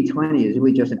 80-20 is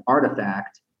really just an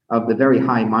artifact of the very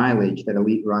high mileage that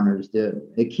elite runners do.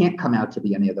 It can't come out to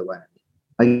be any other way.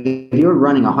 Like if you're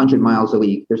running 100 miles a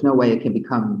week, there's no way it can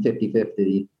become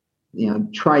 50-50.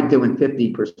 Try doing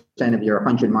 50% of your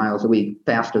 100 miles a week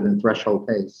faster than threshold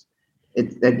pace.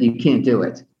 That you can't do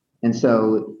it. And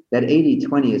so that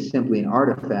 80-20 is simply an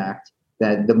artifact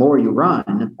that the more you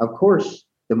run, of course,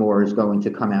 the more is going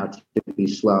to come out to be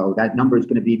slow. That number is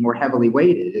going to be more heavily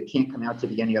weighted. It can't come out to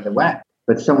be any other way.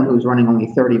 But someone who's running only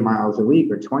 30 miles a week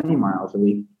or 20 miles a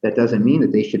week, that doesn't mean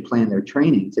that they should plan their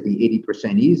training to be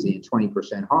 80% easy and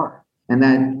 20% hard. And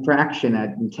that fraction,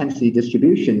 that intensity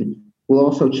distribution, will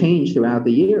also change throughout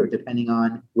the year depending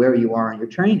on where you are in your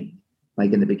training.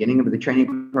 Like in the beginning of the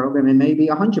training program, it may be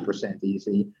 100%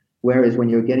 easy. Whereas when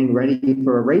you're getting ready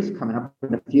for a race coming up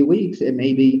in a few weeks, it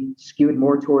may be skewed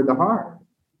more toward the hard.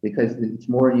 Because it's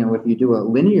more, if you do a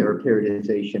linear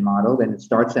periodization model, then it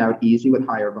starts out easy with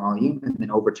higher volume. And then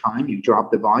over time, you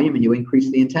drop the volume and you increase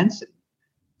the intensity.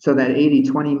 So that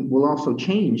 80-20 will also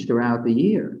change throughout the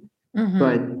year. Mm-hmm.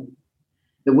 But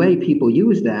the way people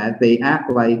use that, they act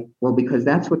like, well, because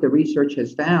that's what the research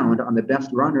has found on the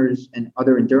best runners and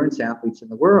other endurance athletes in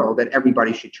the world, that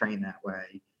everybody should train that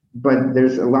way. But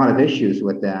there's a lot of issues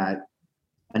with that.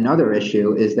 Another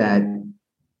issue is that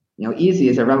easy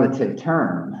is a relative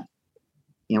term.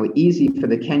 easy for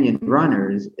the Kenyan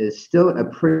runners is still a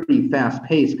pretty fast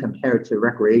pace compared to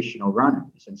recreational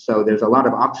runners. And so there's a lot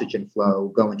of oxygen flow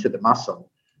going to the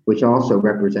muscle, which also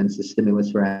represents the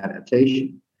stimulus for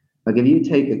adaptation. Like if you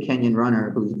take a Kenyan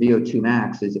runner whose VO2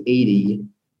 max is 80,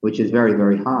 which is very,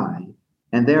 very high,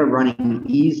 and they're running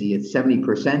easy at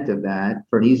 70% of that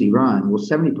for an easy run, well,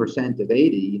 70% of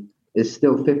 80 is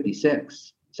still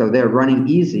 56. So they're running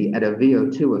easy at a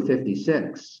VO2 of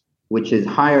 56, which is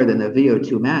higher than the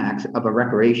VO2 max of a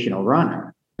recreational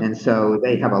runner. And so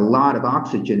they have a lot of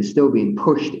oxygen still being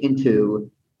pushed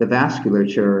into the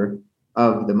vasculature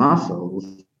of the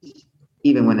muscles,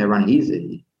 even when they're running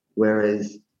easy.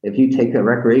 Whereas if you take a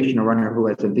recreational runner who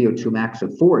has a VO2 max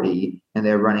of 40 and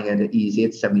they're running at easy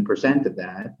at 70% of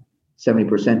that,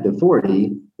 70% of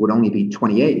 40 would only be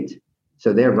 28.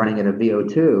 So they're running at a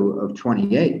VO2 of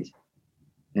 28.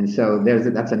 And so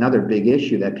that's another big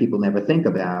issue that people never think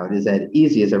about, is that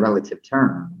easy is a relative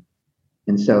term.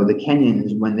 And so the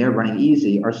Kenyans, when they're running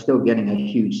easy, are still getting a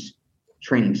huge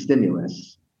training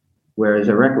stimulus. Whereas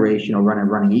a recreational runner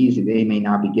running easy, they may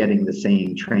not be getting the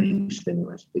same training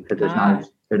stimulus because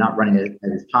they're not running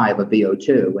as high of a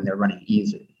VO2 when they're running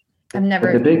easy. I've never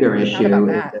but the bigger issue about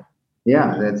that.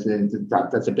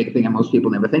 That's a big thing that most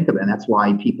people never think of. And that's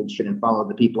why people shouldn't follow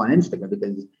the people on Instagram,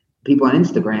 because people on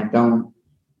Instagram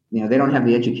they don't have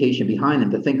the education behind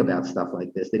them to think about stuff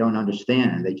like this. They don't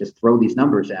understand. They just throw these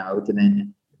numbers out and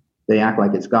then they act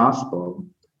like it's gospel.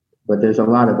 But there's a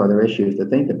lot of other issues to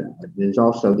think about. There's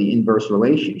also the inverse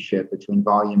relationship between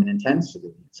volume and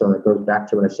intensity. So it goes back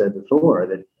to what I said before,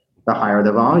 that the higher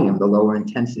the volume, the lower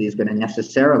intensity is going to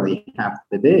necessarily have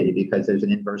to be, because there's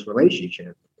an inverse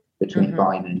relationship between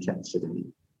volume and intensity.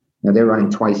 They're running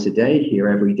twice a day here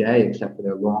every day, except for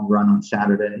their long run on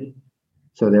Saturday.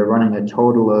 So they're running a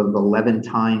total of 11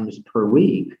 times per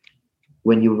week.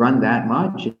 When you run that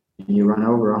much, you run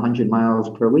over 100 miles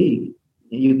per week,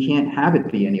 you can't have it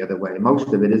be any other way.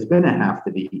 Most of it is going to have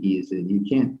to be easy. You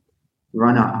can't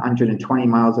run 120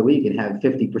 miles a week and have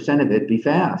 50% of it be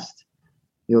fast.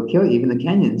 You'll kill you. Even the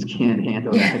Kenyans can't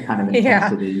handle that kind of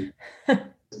intensity.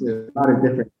 There's a lot of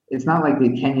different. It's not like the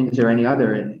Kenyans or any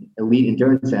other elite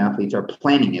endurance athletes are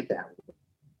planning it that way.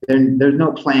 There's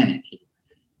no planning.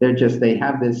 They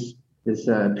have this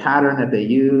pattern that they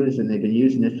use, and they've been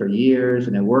using it for years,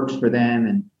 and it works for them.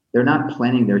 And they're not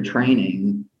planning their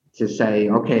training to say,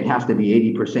 okay, it has to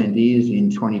be 80% easy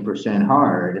and 20%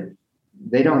 hard.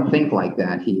 They don't think like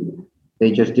that here.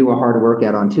 They just do a hard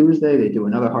workout on Tuesday. They do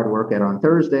another hard workout on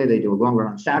Thursday. They do a long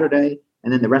run on Saturday.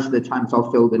 And then the rest of the time it's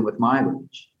all filled in with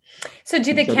mileage. So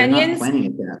do the Kenyans,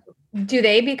 do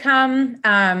they become,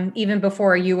 even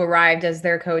before you arrived as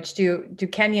their coach, do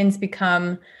Kenyans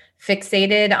become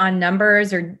fixated on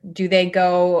numbers, or do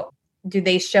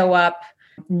they show up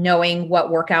knowing what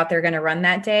workout they're going to run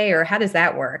that day, or how does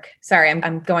that work? Sorry,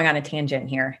 I'm going on a tangent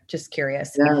here. Just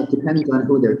curious. Yeah, it depends on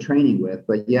who they're training with,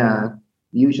 but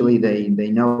usually they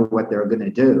know what they're going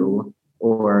to do,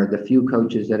 or the few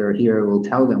coaches that are here will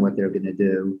tell them what they're going to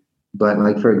do. But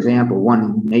like, for example,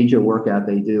 one major workout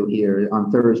they do here on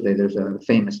Thursday, there's a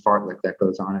famous fartlek that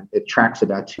goes on. It tracks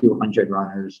about 200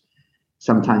 runners.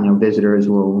 Sometimes, visitors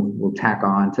will tack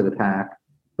on to the pack.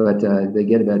 But they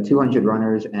get about 200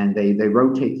 runners, and they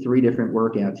rotate 3 different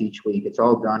workouts each week. It's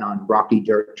all done on rocky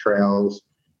dirt trails.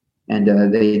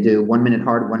 And they do 1 minute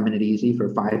hard, 1 minute easy for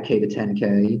 5K to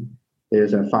 10K.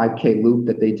 There's a 5K loop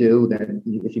that they do that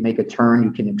if you make a turn,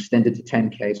 you can extend it to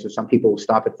 10K. So some people will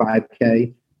stop at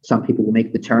 5K. Some people will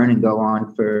make the turn and go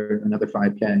on for another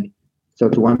 5K. So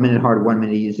it's 1 minute hard, 1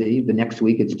 minute easy. The next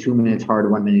week it's 2 minutes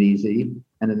hard, 1 minute easy.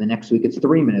 And then the next week it's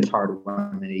 3 minutes hard,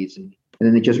 1 minute easy. And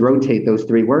then they just rotate those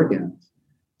 3 workouts.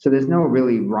 So there's no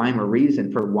really rhyme or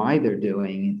reason for why they're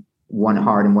doing 1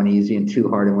 hard and 1 easy and 2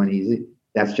 hard and 1 easy.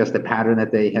 That's just a pattern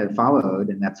that they have followed,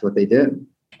 and that's what they do.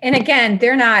 And again,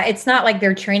 it's not like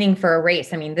they're training for a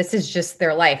race. I mean, this is just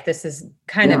their life. This is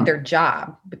kind of their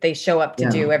job, but they show up to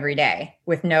do every day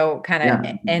with no kind of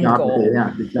end goal.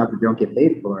 The job they don't get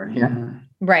paid for. Yeah.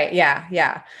 Right.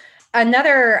 Yeah.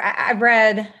 I've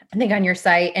read, I think on your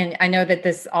site, and I know that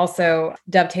this also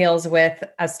dovetails with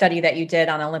a study that you did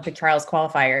on Olympic trials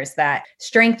qualifiers, that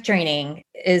strength training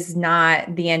is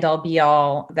not the end all be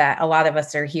all that a lot of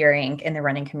us are hearing in the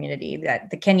running community, that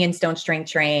the Kenyans don't strength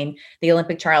train. The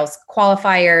Olympic trials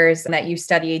qualifiers that you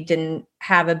studied didn't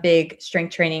have a big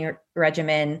strength training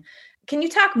regimen. Can you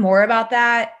talk more about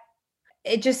that?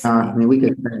 We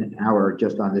could spend an hour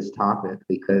just on this topic,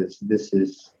 because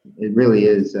it really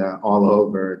is all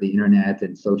over the internet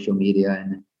and social media,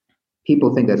 and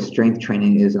people think that strength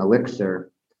training is an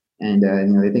elixir, and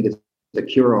they think it's a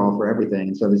cure-all for everything.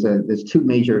 And so there's two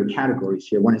major categories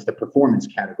here. One is the performance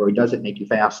category. Does it make you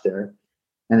faster?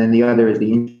 And then the other is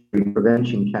the injury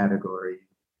prevention category.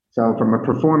 So from a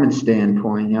performance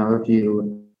standpoint, if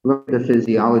you look at the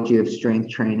physiology of strength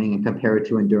training and compare it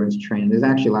to endurance training, there's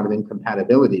actually a lot of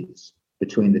incompatibilities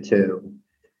between the two.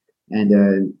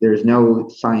 And there's no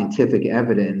scientific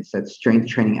evidence that strength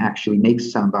training actually makes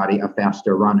somebody a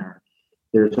faster runner.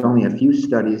 There's only a few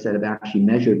studies that have actually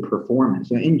measured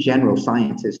performance. In general,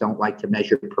 scientists don't like to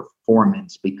measure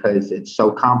performance because it's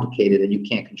so complicated and you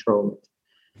can't control it.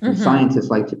 And scientists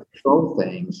like to control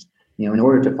things. In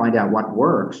order to find out what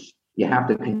works, you have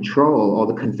to control all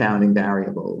the confounding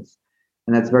variables.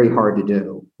 And that's very hard to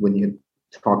do when you're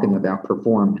talking about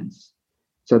performance.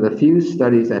 So the few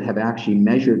studies that have actually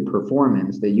measured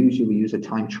performance, they usually use a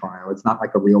time trial. It's not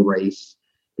like a real race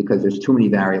because there's too many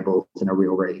variables in a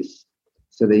real race.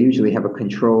 So they usually have a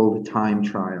controlled time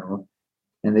trial,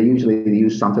 and they usually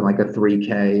use something like a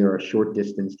 3K or a short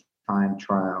distance time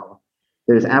trial.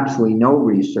 There's absolutely no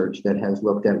research that has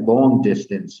looked at long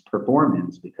distance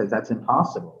performance because that's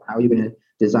impossible. How are you going to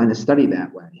design a study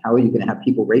that way? How are you going to have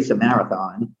people race a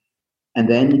marathon and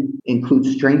then include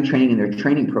strength training in their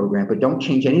training program, but don't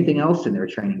change anything else in their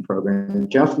training program,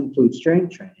 just include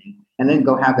strength training, and then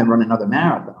go have them run another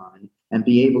marathon and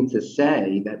be able to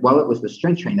say that, well, it was the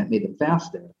strength training that made them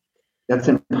faster? That's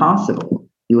impossible.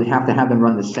 You would have to have them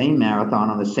run the same marathon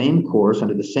on the same course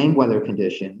under the same weather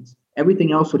conditions.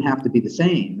 Everything else would have to be the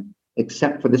same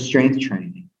except for the strength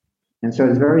training. And so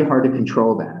it's very hard to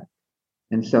control that.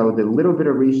 And so the little bit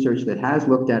of research that has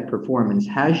looked at performance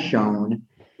has shown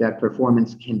that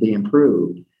performance can be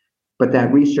improved. But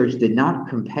that research did not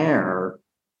compare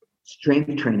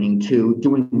strength training to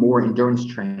doing more endurance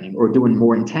training or doing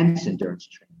more intense endurance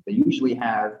training. They usually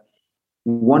have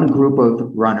one group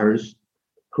of runners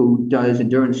who does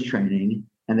endurance training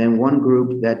and then one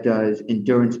group that does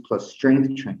endurance plus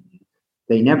strength training.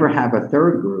 They never have a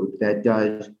third group that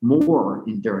does more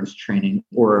endurance training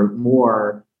or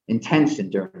more intense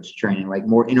endurance training, like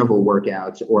more interval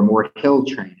workouts or more hill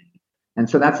training. And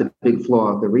so that's a big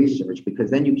flaw of the research, because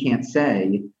then you can't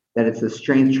say that it's the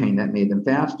strength training that made them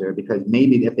faster, because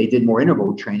maybe if they did more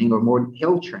interval training or more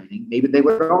hill training, maybe they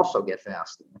would also get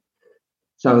faster.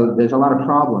 So there's a lot of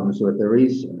problems with the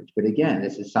research. But again,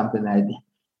 this is something that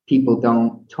people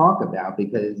don't talk about,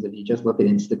 because if you just look at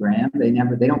Instagram,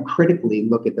 they don't critically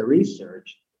look at the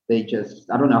research. They just,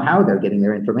 I don't know how they're getting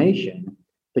their information,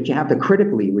 but you have to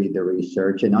critically read the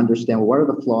research and understand, well, what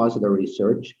are the flaws of the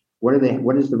research? What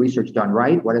is the research done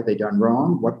right? What have they done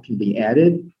wrong? What can be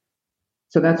added?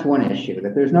 So that's one issue,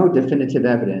 that there's no definitive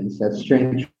evidence that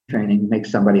strength training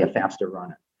makes somebody a faster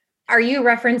runner. Are you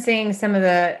referencing some of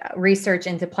the research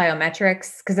into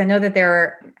plyometrics? Because I know that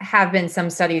there have been some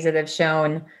studies that have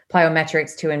shown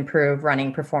plyometrics to improve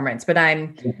running performance, but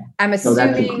I'm assuming. So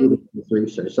that's included in this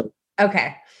research.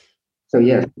 Okay. So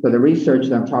yes, so the research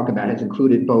that I'm talking about has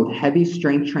included both heavy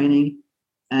strength training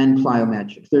and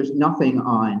plyometrics. There's nothing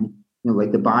on,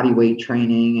 like the body weight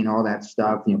training and all that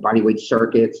stuff, body weight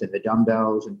circuits and the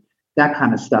dumbbells and that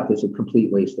kind of stuff is a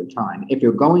complete waste of time. If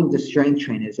you're going to strength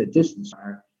train as a distance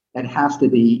runner, it has to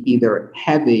be either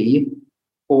heavy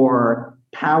or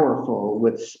powerful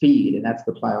with speed, and that's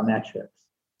the plyometrics.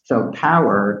 So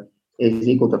power is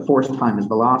equal to force times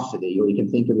velocity, or you can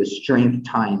think of it as strength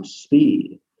times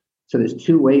speed. So there's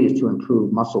two ways to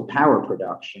improve muscle power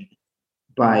production: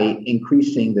 by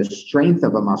increasing the strength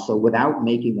of a muscle without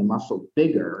making the muscle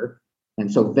bigger.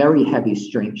 And so very heavy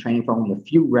strength training for only a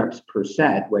few reps per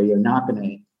set, where you're not going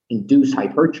to induce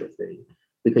hypertrophy,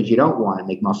 because you don't want to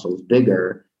make muscles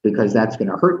bigger, because that's going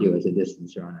to hurt you as a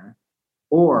distance runner.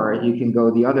 Or you can go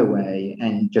the other way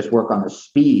and just work on the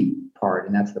speed part,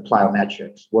 and that's the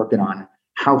plyometrics, working on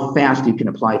how fast you can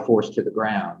apply force to the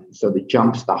ground. And so the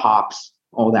jumps, the hops,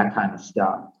 all that kind of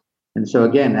stuff. And so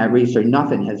again, that research,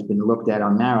 nothing has been looked at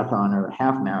on marathon or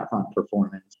half marathon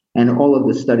performance. And all of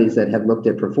the studies that have looked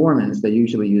at performance, they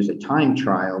usually use a time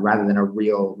trial rather than a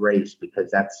real race,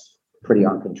 because that's pretty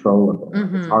uncontrollable.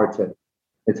 Mm-hmm.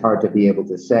 It's hard to be able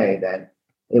to say that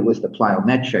it was the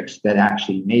plyometrics that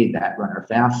actually made that runner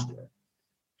faster.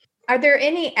 Are there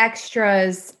any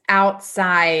extras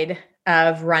outside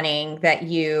of running that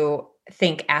you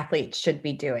think athletes should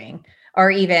be doing, or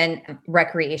even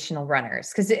recreational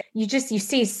runners? Because you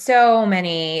see so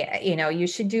many, you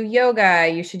should do yoga,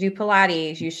 you should do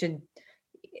Pilates, you should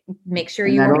make sure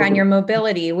you work on your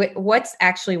mobility. What's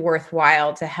actually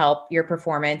worthwhile to help your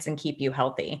performance and keep you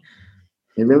healthy?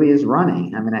 It really is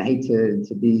running. I mean, I hate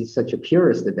to be such a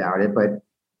purist about it, but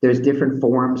there's different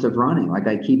forms of running. Like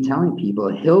I keep telling people,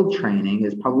 hill training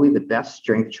is probably the best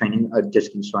strength training a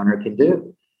distance runner can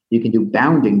do. You can do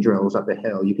bounding drills up a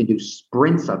hill. You can do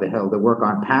sprints up a hill to work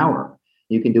on power.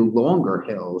 You can do longer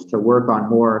hills to work on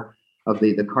more of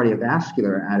the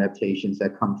cardiovascular adaptations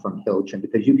that come from hill training,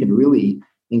 because you can really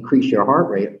increase your heart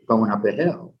rate going up a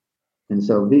hill. And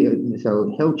so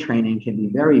hill training can be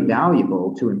very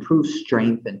valuable to improve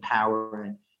strength and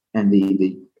power and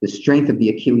the strength of the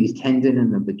Achilles tendon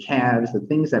and of the calves, the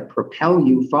things that propel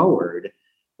you forward,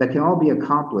 that can all be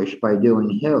accomplished by doing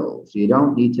hills. You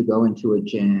don't need to go into a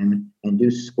gym and do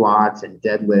squats and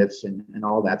deadlifts and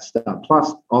all that stuff.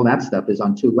 Plus, all that stuff is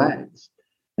on two legs.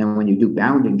 And when you do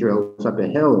bounding drills up a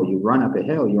hill or you run up a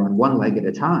hill, you're on one leg at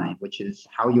a time, which is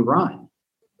how you run.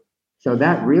 So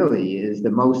that really is the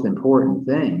most important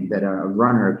thing that a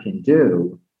runner can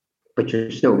do, but you're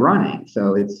still running.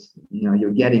 So it's, you're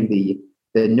getting the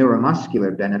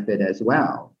neuromuscular benefit as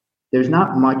well. There's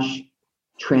not much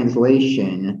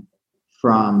translation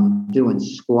from doing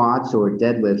squats or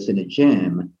deadlifts in a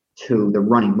gym to the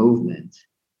running movement.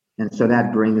 And so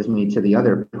that brings me to the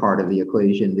other part of the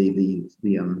equation,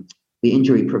 the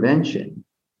injury prevention.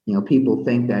 People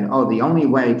think that, the only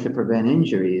way to prevent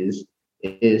injuries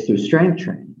is through strength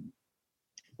training.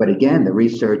 But again, the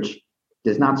research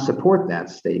does not support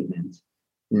that statement.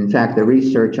 In fact, the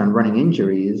research on running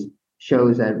injuries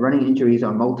shows that running injuries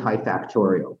are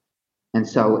multifactorial. And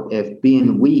so if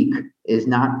being weak is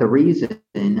not the reason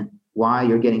why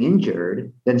you're getting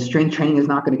injured, then strength training is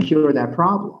not going to cure that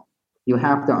problem. You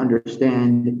have to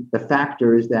understand the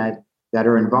factors that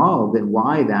are involved in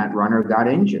why that runner got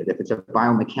injured. If it's a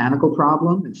biomechanical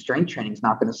problem, then strength training is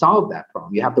not going to solve that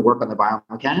problem. You have to work on the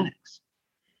biomechanics.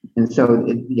 And so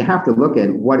you have to look at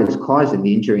what is causing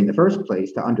the injury in the first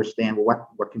place to understand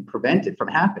what can prevent it from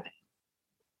happening.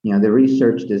 The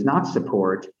research does not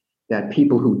support that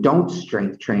people who don't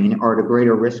strength train are at a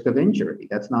greater risk of injury.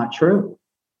 That's not true.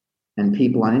 And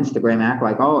people on Instagram act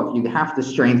like, if you have to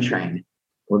strength train.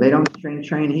 Well, they don't strength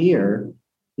train here.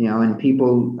 And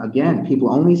people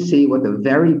only see what the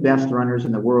very best runners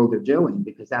in the world are doing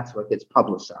because that's what gets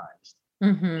publicized.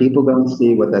 Mm-hmm. People don't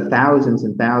see what the thousands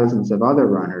and thousands of other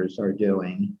runners are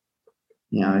doing,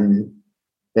 and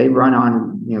they run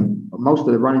on, most of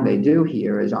the running they do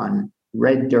here is on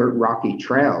red dirt rocky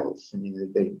trails. I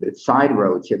mean, the side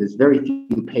roads here, there's very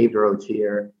few paved roads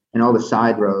here, and all the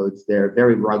side roads, they're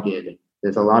very rugged.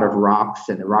 There's a lot of rocks,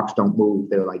 and the rocks don't move.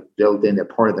 They're like built in, they're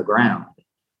part of the ground.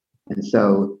 And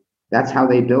so that's how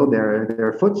they build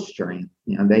their foot strength.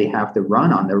 They have to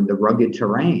run on the rugged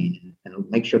terrain and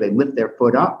make sure they lift their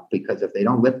foot up, because if they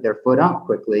don't lift their foot up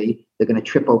quickly, they're going to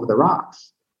trip over the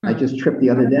rocks. I just tripped the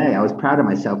other day. I was proud of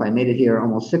myself. I made it here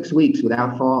almost 6 weeks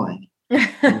without falling.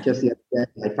 And just the other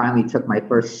day, I finally took my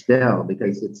first still,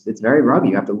 because it's very rugged.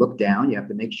 You have to look down. You have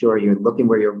to make sure you're looking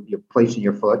where you're placing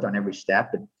your foot on every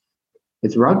step. And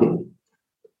it's rugged.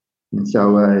 And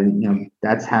so,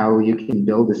 that's how you can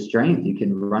build the strength. You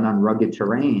can run on rugged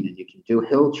terrain, and you can do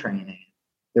hill training.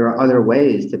 There are other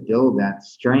ways to build that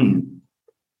strength.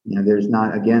 There's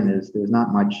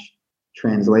not much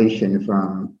translation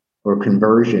from or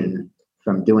conversion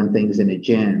from doing things in a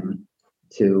gym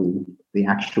to the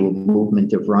actual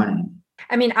movement of running.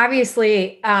 I mean,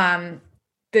 obviously,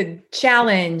 the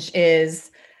challenge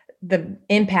is the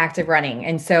impact of running.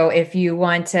 And so if you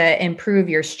want to improve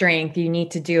your strength, you need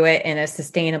to do it in a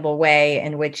sustainable way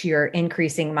in which you're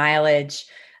increasing mileage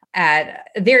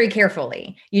very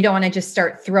carefully. You don't want to just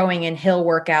start throwing in hill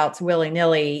workouts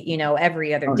willy-nilly,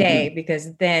 every other day,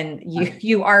 because then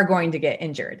you are going to get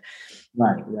injured.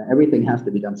 Right. Yeah. Everything has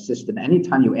to be done system.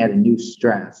 Anytime you add a new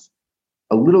stress,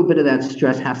 a little bit of that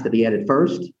stress has to be added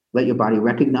first. Let your body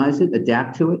recognize it,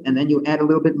 adapt to it, and then you add a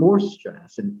little bit more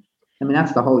stress. And I mean,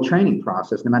 that's the whole training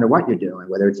process, no matter what you're doing,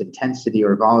 whether it's intensity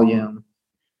or volume,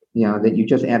 that you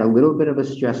just add a little bit of a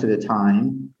stress at a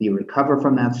time. You recover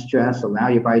from that stress, allow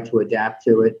your body to adapt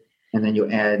to it, and then you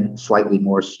add slightly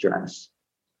more stress.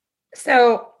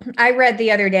 So I read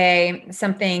the other day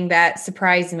something that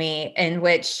surprised me, in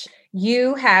which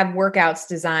you have workouts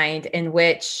designed in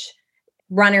which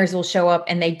runners will show up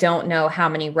and they don't know how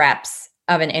many reps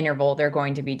of an interval they're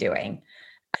going to be doing.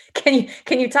 Can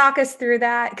you talk us through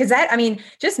that? Because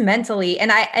just mentally,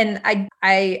 and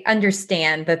I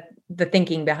understand the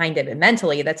thinking behind it, but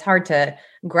mentally that's hard to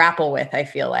grapple with, I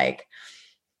feel like.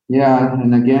 Yeah.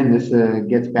 And again, this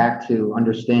gets back to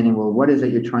understanding, well, what is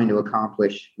it you're trying to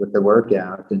accomplish with the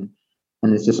workout? And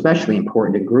it's especially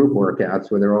important in group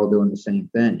workouts where they're all doing the same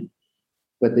thing.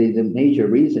 But the major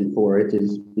reason for it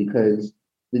is because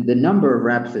the number of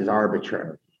reps is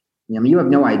arbitrary. You have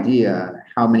no idea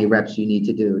how many reps you need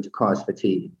to do to cause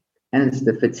fatigue. And it's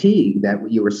the fatigue that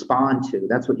you respond to.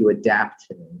 That's what you adapt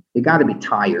to. You got to be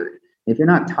tired. If you're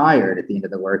not tired at the end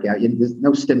of the workout, there's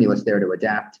no stimulus there to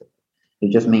adapt to.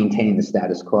 You just maintain the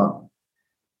status quo.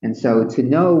 And so to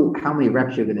know how many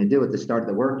reps you're going to do at the start of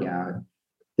the workout,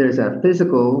 there's a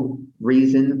physical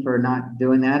reason for not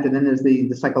doing that. And then there's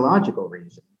the psychological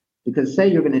reason. Because say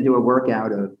you're going to do a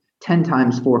workout of 10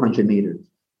 times 400 meters.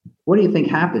 What do you think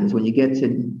happens when you get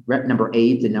to rep number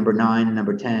 8 and number 9 and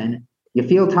number 10? You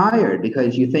feel tired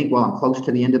because you think, well, I'm close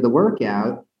to the end of the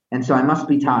workout, and so I must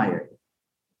be tired.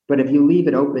 But if you leave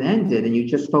it open-ended and you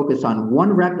just focus on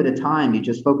one rep at a time, you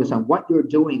just focus on what you're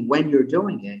doing when you're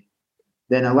doing it,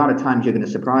 then a lot of times you're going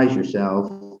to surprise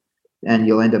yourself and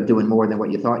you'll end up doing more than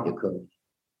what you thought you could.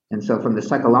 And so from the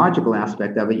psychological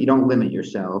aspect of it, you don't limit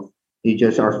yourself. You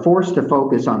just are forced to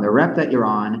focus on the rep that you're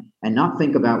on and not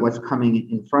think about what's coming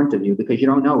in front of you because you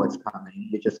don't know what's coming.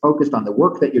 You're just focused on the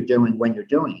work that you're doing when you're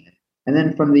doing it. And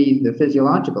then from the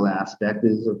physiological aspect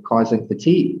is of causing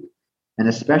fatigue. And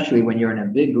especially when you're in a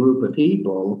big group of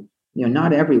people,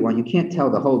 not everyone, you can't tell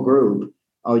the whole group,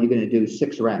 oh, you're going to do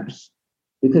 6 reps.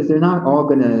 Because they're not all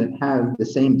going to have the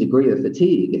same degree of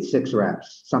fatigue at 6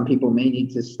 reps. Some people may need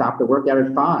to stop the workout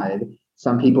at 5.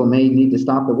 Some people may need to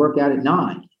stop the workout at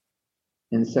 9.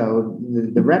 And so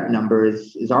the rep number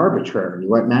is arbitrary.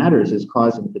 What matters is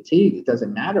causing fatigue. It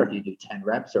doesn't matter if you do 10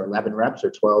 reps or 11 reps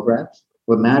or 12 reps.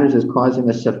 What matters is causing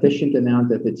a sufficient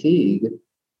amount of fatigue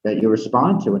that you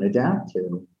respond to and adapt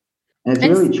to. And it's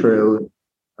really true.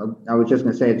 I was just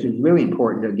going to say it's really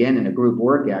important, again, in a group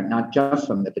workout, not just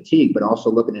from the fatigue, but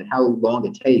also looking at how long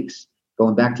it takes,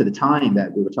 going back to the time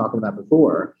that we were talking about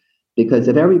before. Because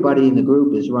if everybody in the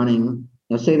group is running,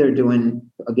 say they're doing,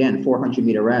 again,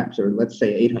 400-meter reps, or let's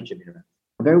say 800-meter reps.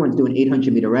 If everyone's doing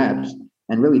 800-meter reps,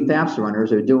 and really fast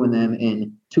runners are doing them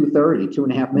in 2:30,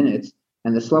 2.5 minutes,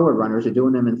 and the slower runners are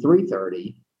doing them in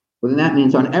 3:30, well, then that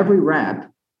means on every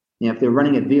rep, if they're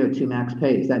running at VO2 max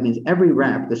pace, that means every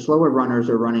rep, the slower runners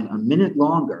are running a minute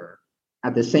longer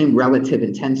at the same relative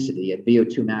intensity, at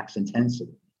VO2 max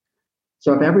intensity.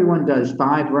 So if everyone does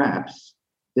 5 reps,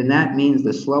 then that means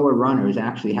the slower runners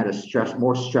actually had a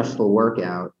more stressful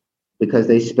workout because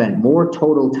they spent more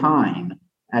total time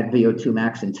at VO2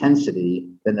 max intensity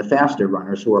than the faster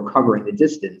runners who are covering the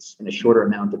distance in a shorter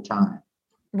amount of time.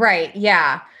 Right.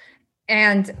 Yeah.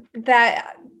 And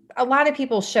that a lot of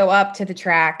people show up to the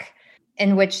track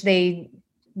in which they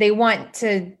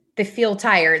feel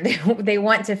tired. They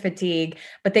want to fatigue,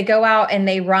 but they go out and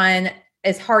they run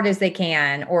as hard as they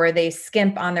can, or they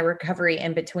skimp on the recovery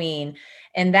in between.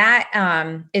 And that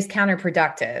is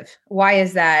counterproductive. Why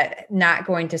is that not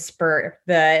going to spur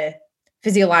the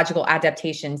physiological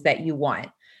adaptations that you want?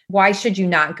 Why should you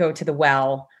not go to the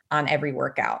well on every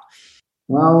workout?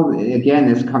 Well, again,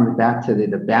 this comes back to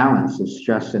the balance of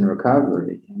stress and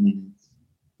recovery. I mean,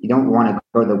 you don't want to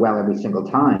go to the well every single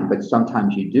time, but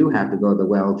sometimes you do have to go to the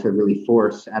well to really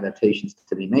force adaptations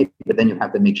to be made. But then you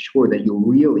have to make sure that you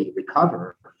really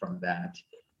recover from that.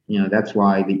 That's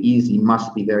why the easy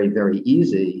must be very, very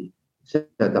easy, so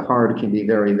that the hard can be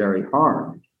very, very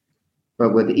hard.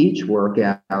 But with each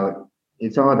workout,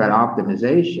 it's all about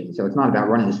optimization. So it's not about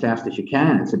running as fast as you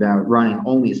can. It's about running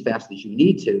only as fast as you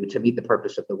need to meet the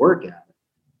purpose of the workout.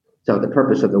 So the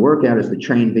purpose of the workout is to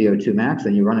train VO2 max,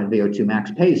 and you run at VO2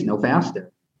 max pace, no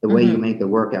faster. The way you make the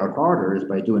workout harder is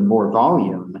by doing more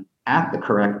volume at the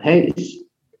correct pace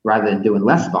rather than doing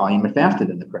less volume and faster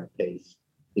than the correct pace.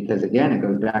 Because again, it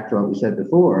goes back to what we said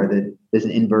before, that there's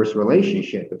an inverse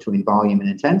relationship between volume and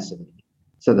intensity.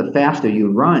 So the faster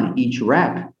you run each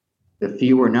rep, the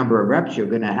fewer number of reps you're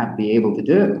going to be able to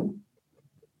do.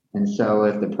 And so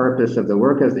if the purpose of the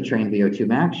workout is to train VO2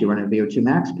 max, you run at VO2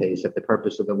 max pace. If the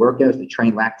purpose of the workout is to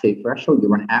train lactate threshold, you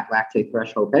run at lactate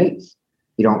threshold pace.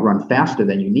 You don't run faster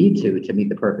than you need to meet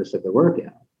the purpose of the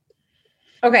workout.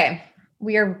 Okay.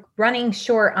 We are running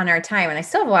short on our time, and I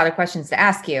still have a lot of questions to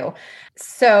ask you.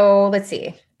 So let's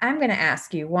see. I'm going to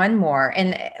ask you one more.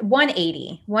 And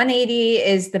 180. 180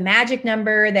 is the magic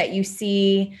number that you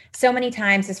see so many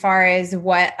times as far as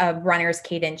what a runner's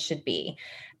cadence should be.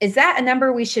 Is that a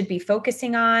number we should be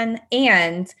focusing on?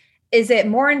 And is it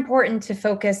more important to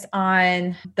focus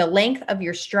on the length of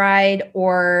your stride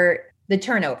or the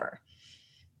turnover?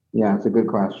 Yeah, it's a good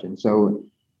question. So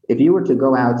if you were to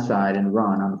go outside and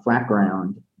run on flat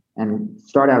ground and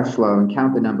start out slow and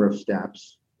count the number of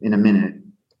steps in a minute,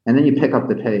 and then you pick up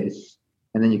the pace,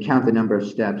 and then you count the number of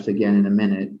steps again in a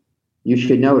minute, you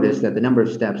should notice that the number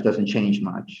of steps doesn't change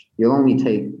much. You'll only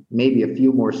take maybe a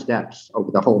few more steps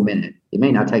over the whole minute. You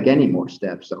may not take any more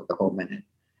steps over the whole minute.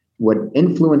 What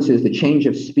influences the change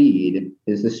of speed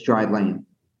is the stride length.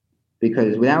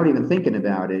 Because without even thinking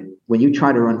about it, when you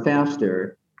try to run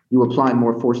faster, you apply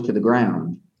more force to the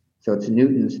ground. So it's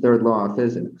Newton's third law of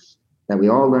physics. that we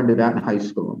all learned about in high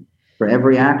school. For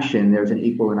every action, there's an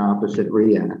equal and opposite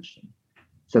reaction.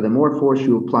 So the more force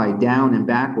you apply down and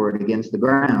backward against the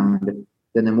ground,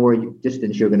 then the more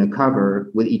distance you're going to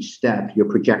cover with each step. You're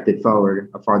projected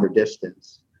forward a farther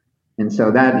distance. And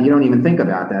so that you don't even think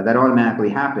about that. That automatically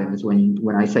happens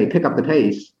when I say pick up the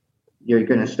pace. You're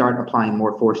going to start applying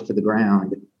more force to the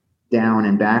ground, down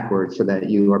and backward, so that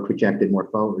you are projected more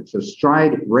forward. So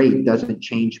stride rate doesn't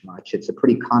change much. It's a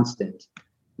pretty constant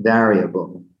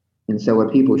variable. And so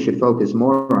what people should focus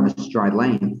more on is stride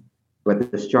length.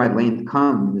 But the stride length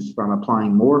comes from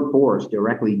applying more force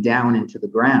directly down into the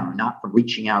ground, not from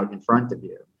reaching out in front of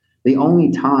you. The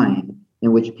only time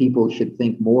in which people should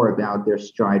think more about their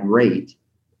stride rate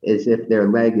is if their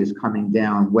leg is coming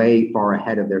down way far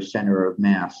ahead of their center of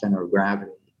mass, center of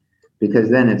gravity, because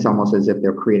then it's almost as if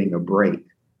they're creating a break.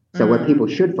 So what people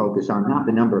should focus on, not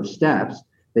the number of steps,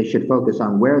 they should focus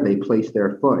on where they place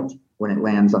their foot when it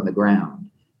lands on the ground.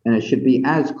 And it should be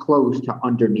as close to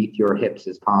underneath your hips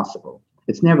as possible.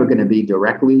 It's never going to be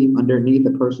directly underneath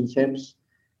a person's hips.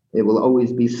 It will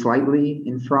always be slightly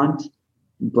in front,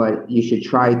 but you should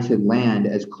try to land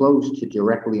as close to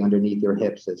directly underneath your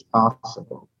hips as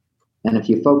possible. And if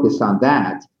you focus on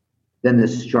that, then the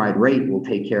stride rate will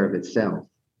take care of itself,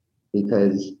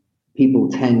 because people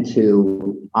tend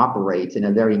to operate in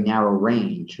a very narrow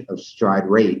range of stride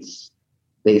rates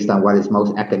based on what is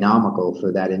most economical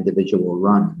for that individual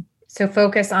run. So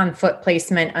focus on foot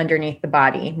placement underneath the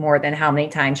body more than how many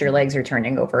times your legs are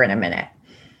turning over in a minute.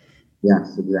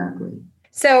 Yes, exactly.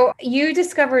 So you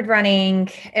discovered running,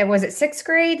 was it sixth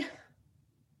grade?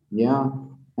 Yeah.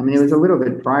 I mean, it was a little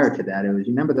bit prior to that. It was,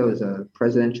 you remember those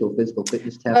presidential physical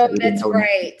fitness tests? Oh, that's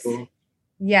right.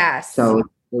 Yes. So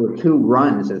there were two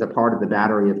runs as a part of the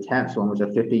battery of tests. One was a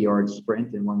 50-yard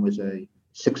sprint and one was a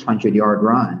 600-yard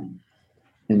run.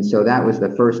 And so that was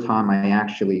the first time I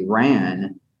actually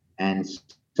ran and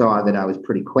saw that I was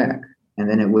pretty quick. And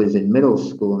then it was in middle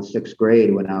school in sixth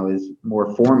grade when I was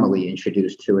more formally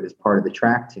introduced to it as part of the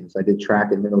track team. So I did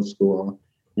track in middle school,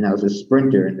 and I was a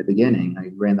sprinter in the beginning.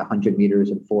 I ran the 100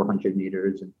 meters and 400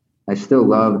 meters, and I still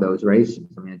love those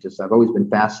races. I mean, I've always been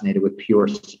fascinated with pure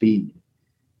speed.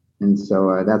 And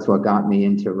so that's what got me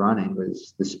into running,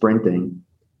 was the sprinting.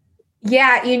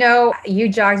 Yeah, you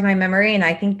jogged my memory, and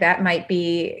I think that might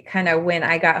be kind of when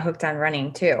I got hooked on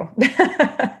running too.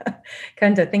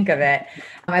 Come to think of it.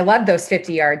 I loved those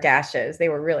 50-yard dashes. They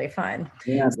were really fun.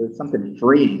 Yeah, there's something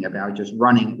freeing about just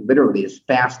running literally as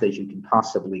fast as you can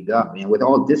possibly go. With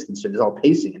all distance, there's all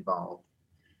pacing involved.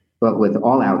 But with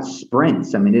all-out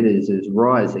sprints, I mean, it is as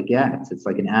raw as it gets. It's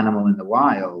like an animal in the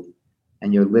wild,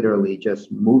 and you're literally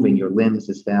just moving your limbs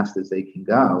as fast as they can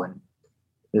go. And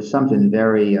there's something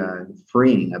very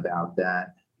freeing about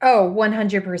that. Oh,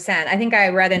 100%. I think I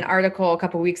read an article a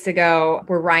couple of weeks ago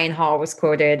where Ryan Hall was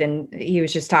quoted, and he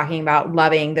was just talking about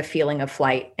loving the feeling of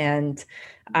flight. And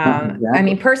exactly. I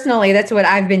mean, personally, that's what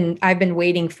I've been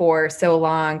waiting for so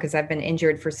long, because I've been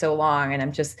injured for so long, and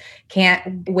I'm just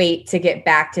can't wait to get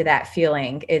back to that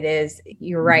feeling.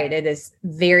 You're right. It is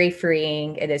very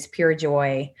freeing. It is pure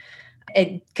joy.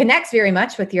 It connects very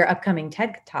much with your upcoming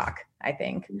TED Talk, I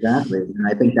think. Exactly. And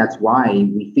I think that's why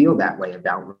we feel that way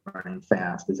about running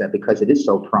fast, is that because it is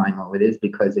so primal. It is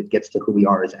because it gets to who we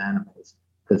are as animals,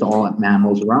 because all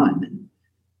mammals run.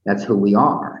 That's who we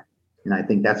are. And I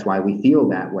think that's why we feel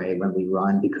that way when we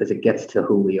run, because it gets to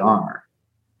who we are.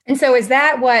 And so is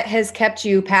that what has kept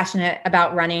you passionate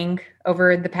about running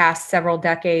over the past several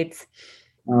decades?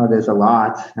 There's a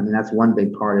lot. I mean, that's one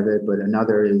big part of it. But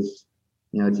another is,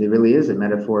 it really is a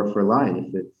metaphor for life.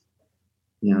 It's,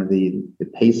 the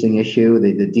pacing issue,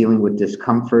 the dealing with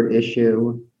discomfort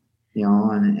issue.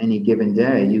 On any given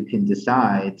day, you can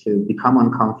decide to become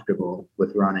uncomfortable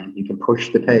with running. You can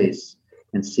push the pace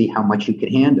and see how much you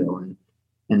can handle.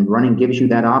 And running gives you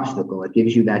that obstacle. It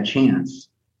gives you that chance.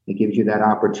 It gives you that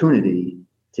opportunity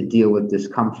to deal with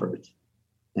discomfort.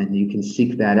 And you can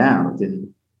seek that out.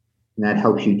 And that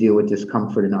helps you deal with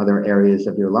discomfort in other areas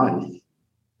of your life.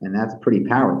 And that's pretty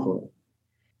powerful.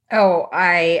 Oh,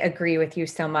 I agree with you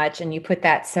so much. And you put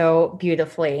that so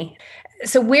beautifully.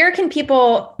 So where can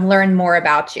people learn more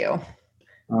about you?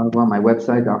 Well, my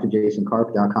website,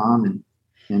 drjasonkarp.com,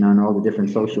 and on all the different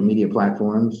social media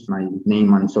platforms. My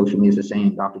name on social media is the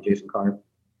same, Dr. Jason Karp.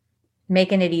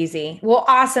 Making it easy. Well,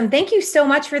 awesome. Thank you so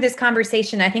much for this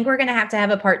conversation. I think we're going to have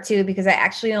a part 2, because I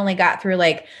actually only got through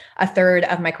like a third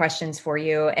of my questions for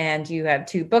you. And you have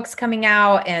 2 books coming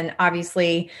out, and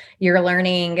obviously you're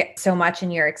learning so much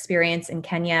in your experience in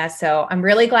Kenya. So I'm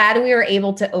really glad we were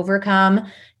able to overcome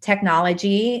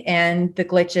technology and the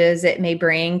glitches it may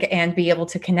bring and be able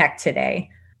to connect today.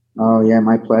 Oh, yeah,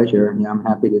 my pleasure. Yeah, I'm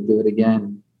happy to do it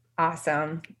again.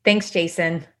 Awesome. Thanks,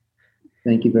 Jason.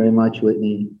 Thank you very much,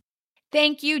 Whitney.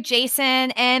 Thank you,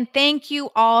 Jason. And thank you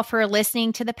all for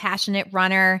listening to The Passionate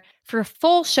Runner. For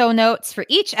full show notes for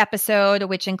each episode,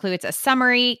 which includes a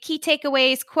summary, key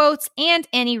takeaways, quotes, and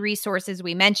any resources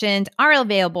we mentioned, are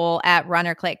available at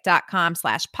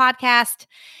runnerclick.com/podcast.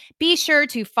 Be sure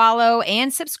to follow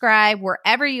and subscribe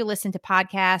wherever you listen to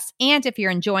podcasts. And if you're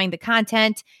enjoying the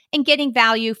content and getting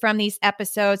value from these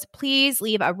episodes, please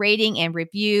leave a rating and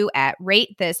review at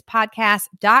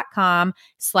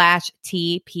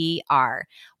ratethispodcast.com/TPR.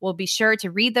 We'll be sure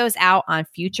to read those out on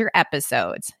future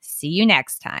episodes. See you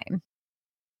next time.